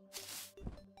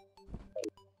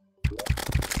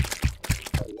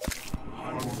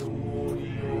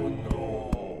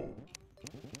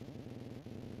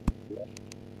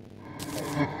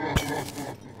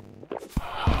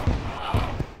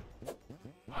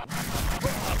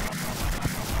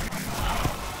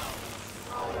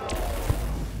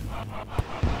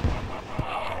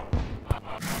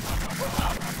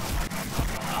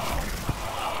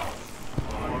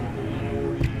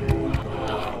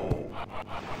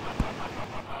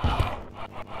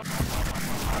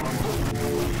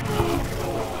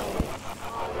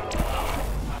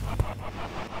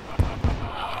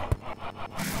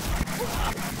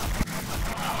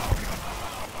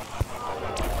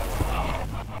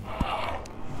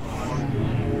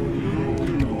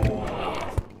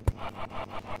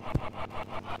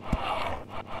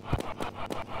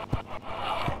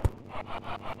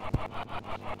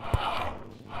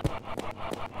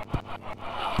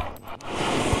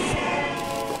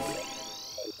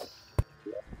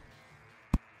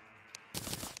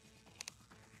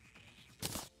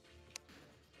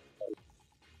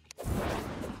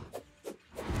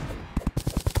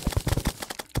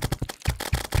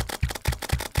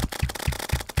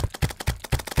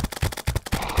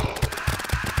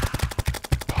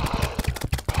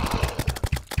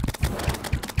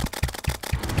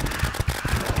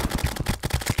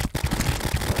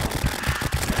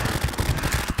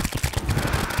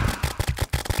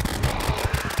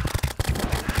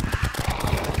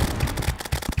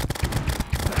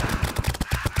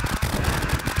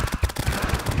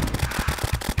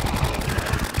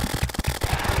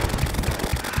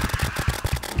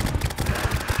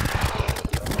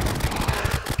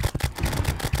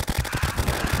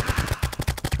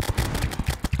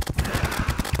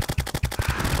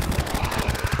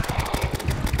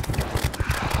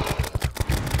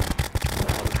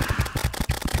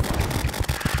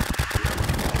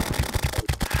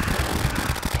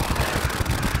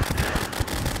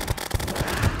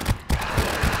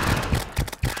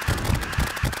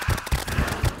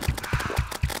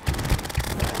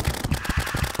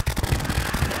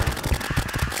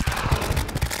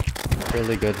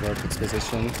 Really good vortex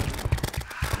position.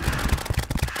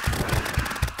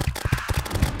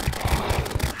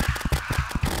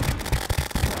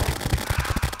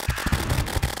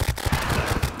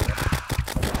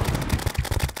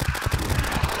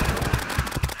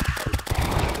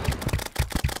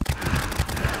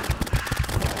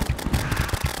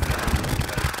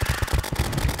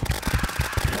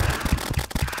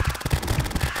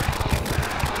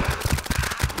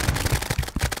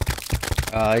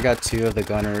 I got 2 of the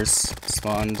gunners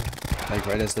spawned, like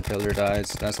right as the pillar died,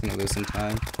 so that's gonna lose some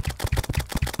time.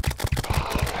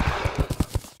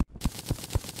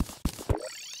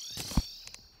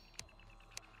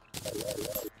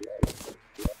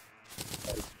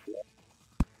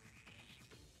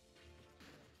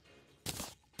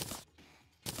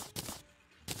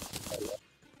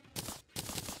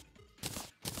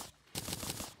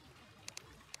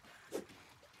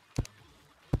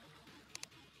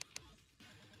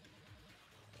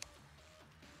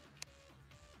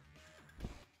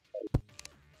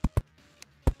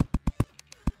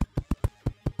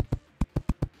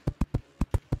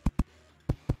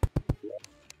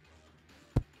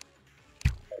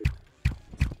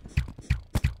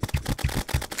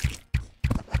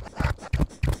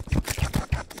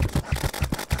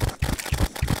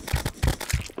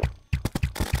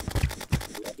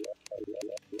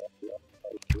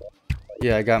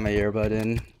 Yeah, I got my earbud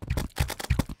in.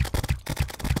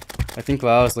 I think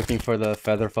while I was looking for the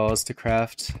feather falls to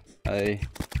craft, I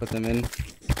put them in.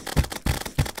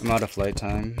 I'm out of flight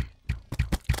time.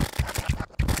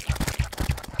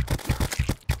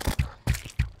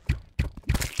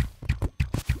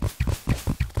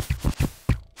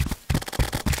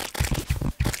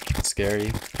 It's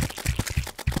scary.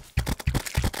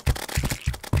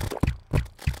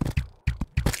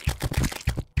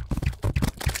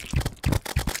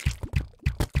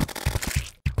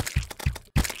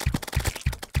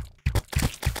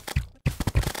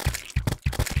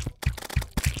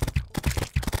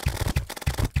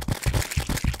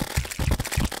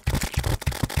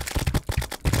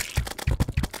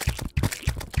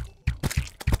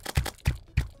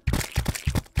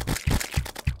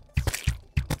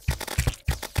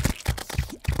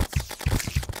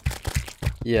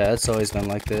 Yeah, it's always been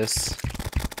like this.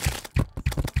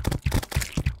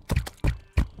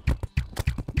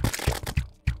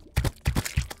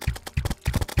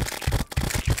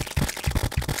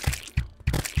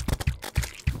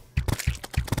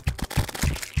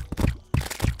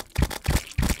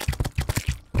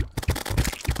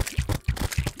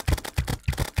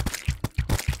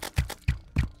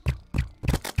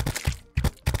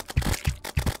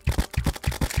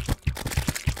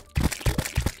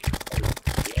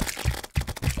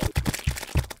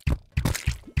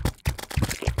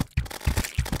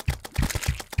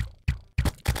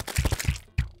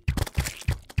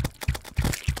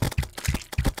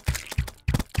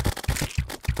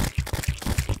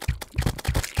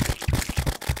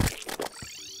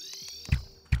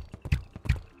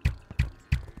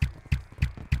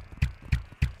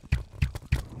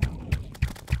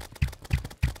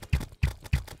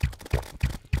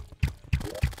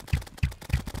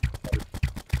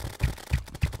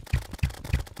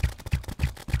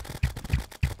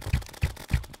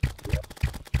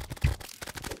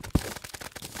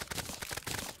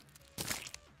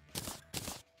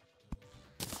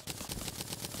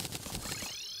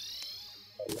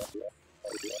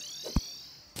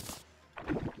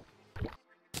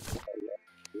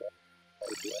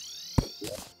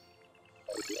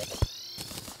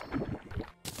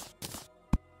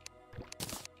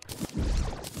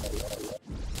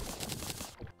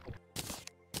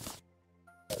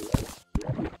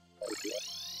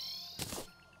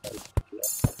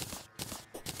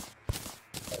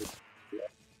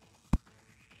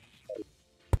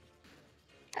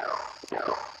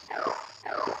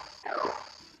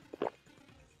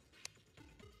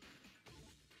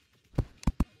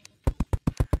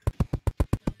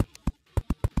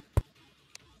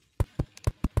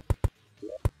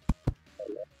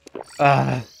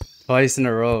 Ah, twice in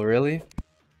a row, really?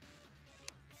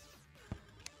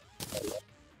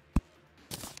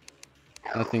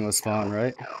 Nothing was spawned,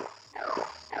 right?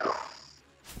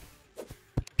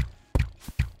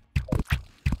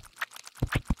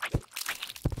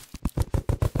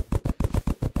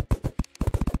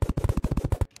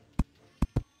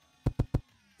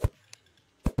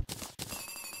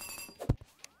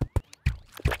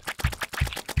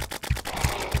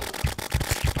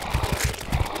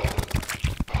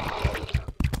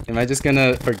 Am I just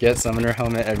gonna forget summoner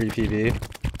helmet every PB?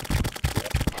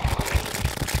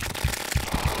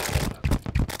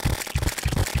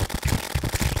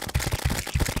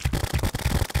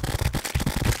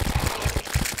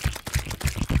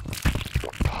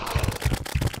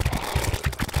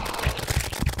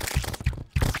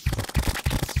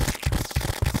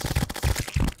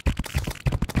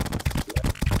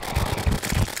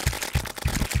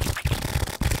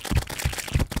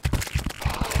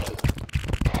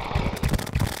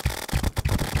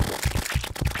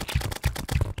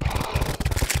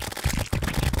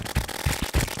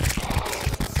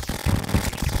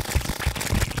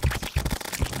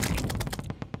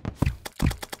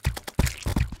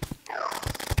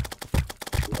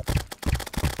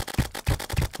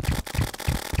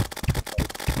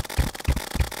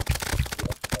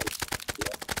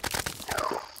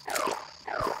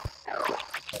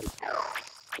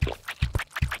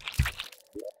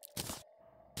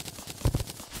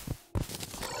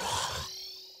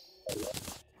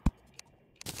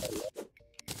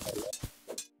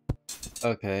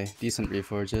 Okay, decent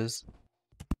reforges.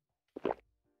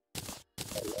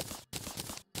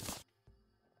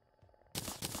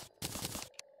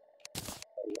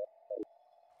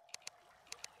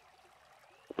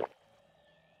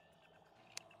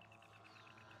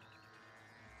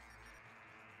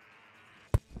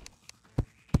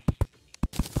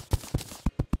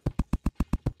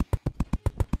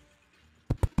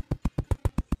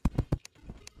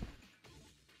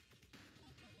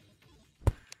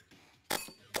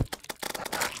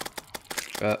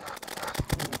 Uh,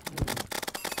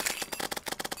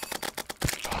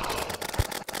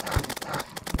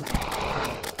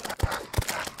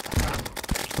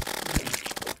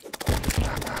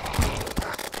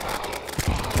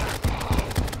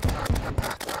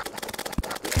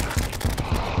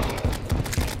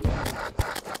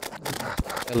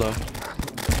 Hello.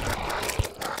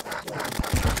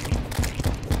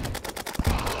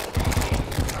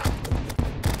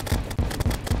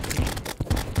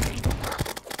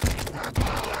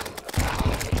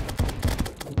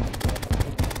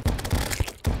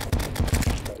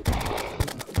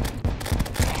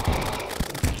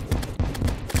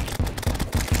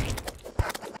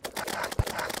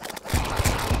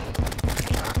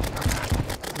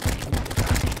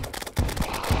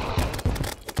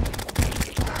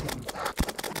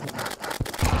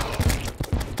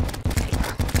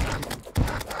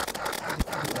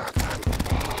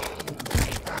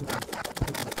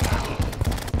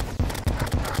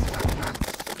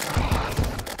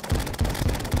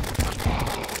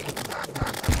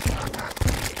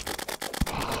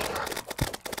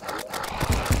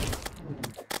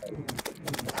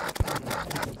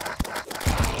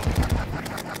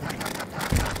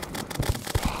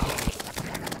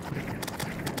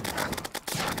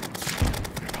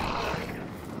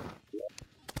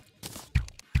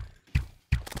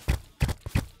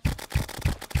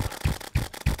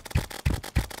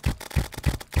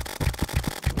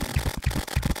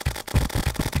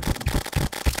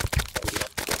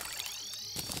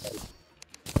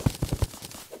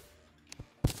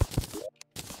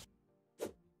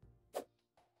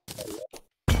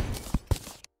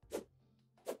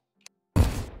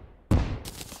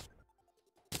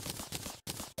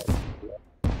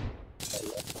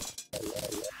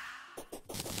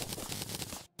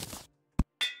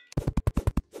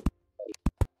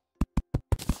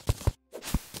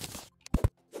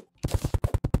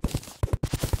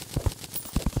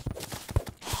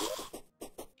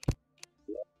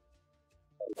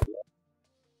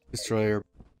 Destroyer.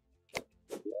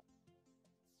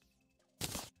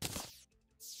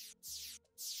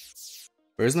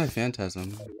 Where's my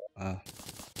phantasm?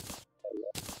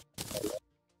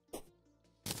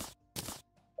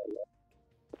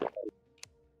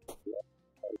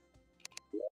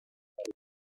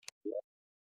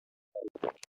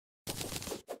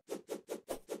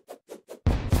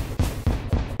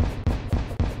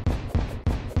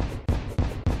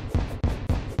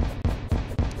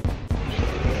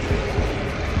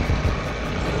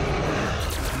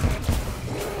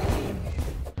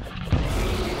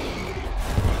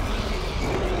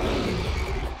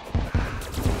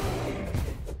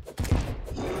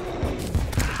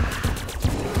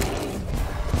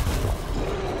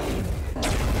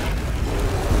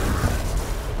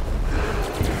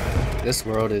 This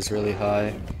world is really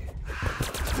high.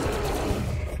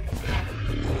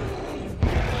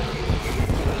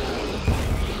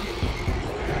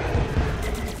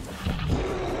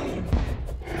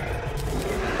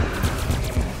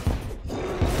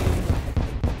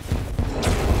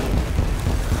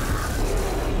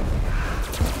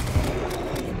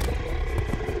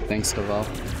 Thanks, Deval.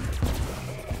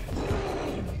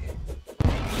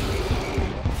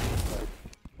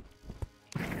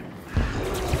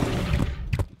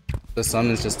 The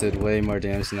summons just did way more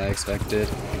damage than I expected.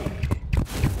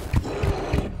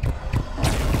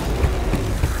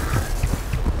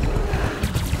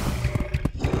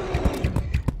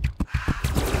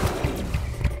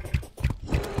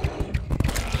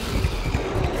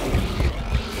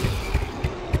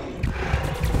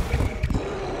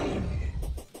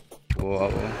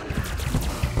 Whoa.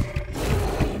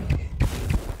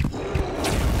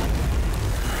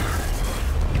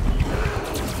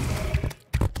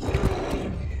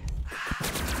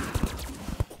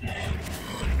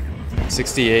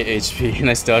 $68 HP and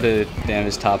I still did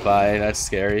damage top eye. That's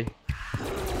scary.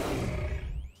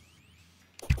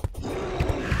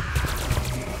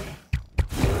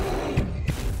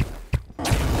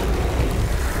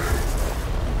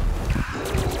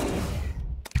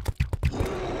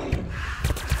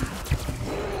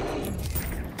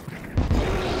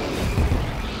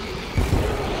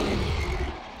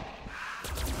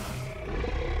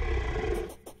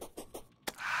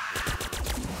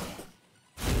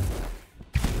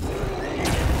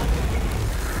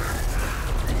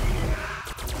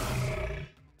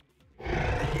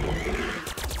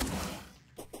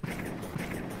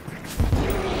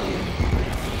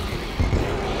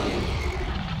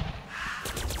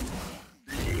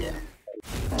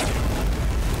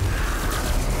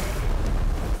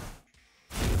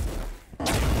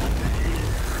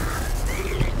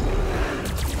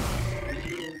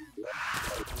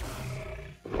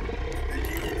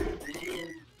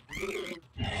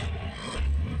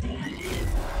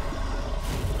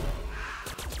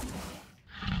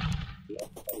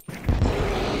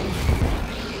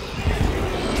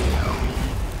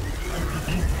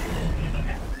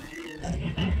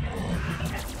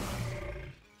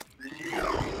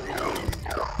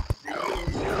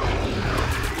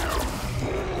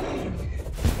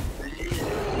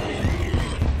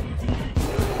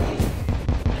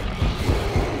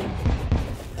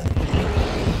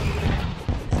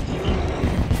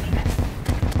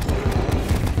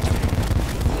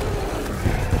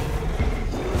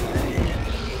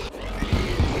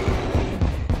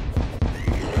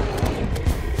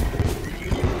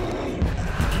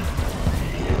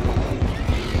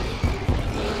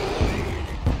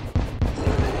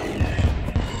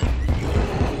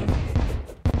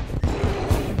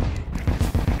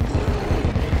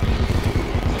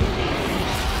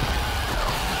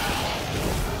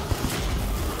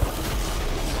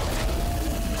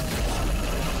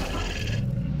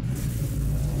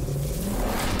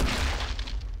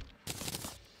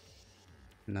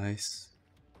 Nice.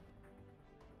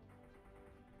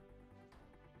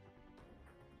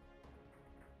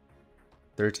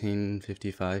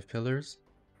 $13.55 pillars.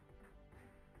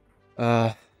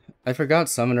 I forgot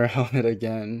Summoner Helmet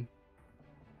again.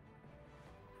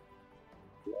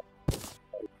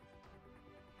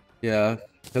 Yeah,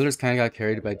 pillars kind of got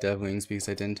carried by Dev Wings because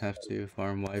I didn't have to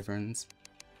farm Wyverns.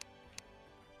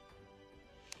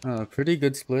 Pretty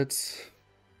good splits.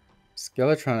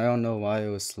 Skeletron, I don't know why it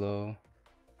was slow.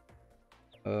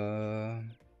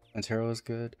 Plantera was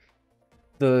good.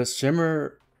 The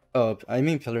Shimmer... Oh, I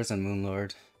mean Pillars and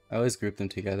Moonlord. I always group them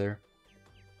together.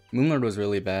 Moonlord was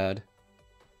really bad.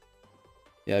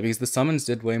 Yeah, because the summons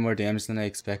did way more damage than I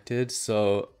expected,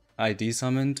 so I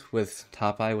desummoned with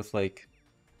Top Eye with like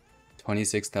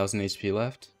 26,000 HP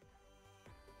left.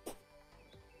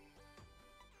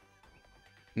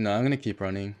 No, I'm gonna keep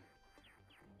running.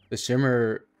 The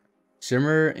Shimmer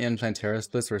and Plantera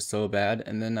splits were so bad,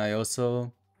 and then I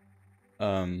also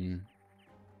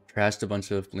trashed a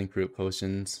bunch of Blink Root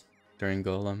potions during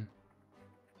Golem.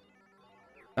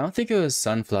 I don't think it was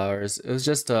Sunflowers, it was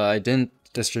just I didn't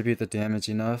distribute the damage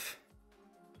enough.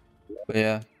 But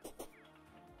yeah,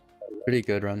 pretty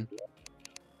good run.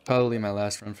 Probably my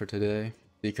last run for today,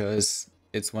 because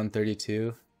it's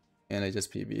 132 and I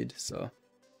just PB'd, so.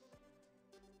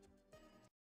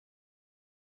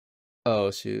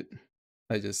 Oh shoot,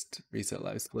 I just reset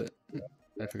live split.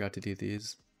 I forgot to do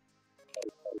these.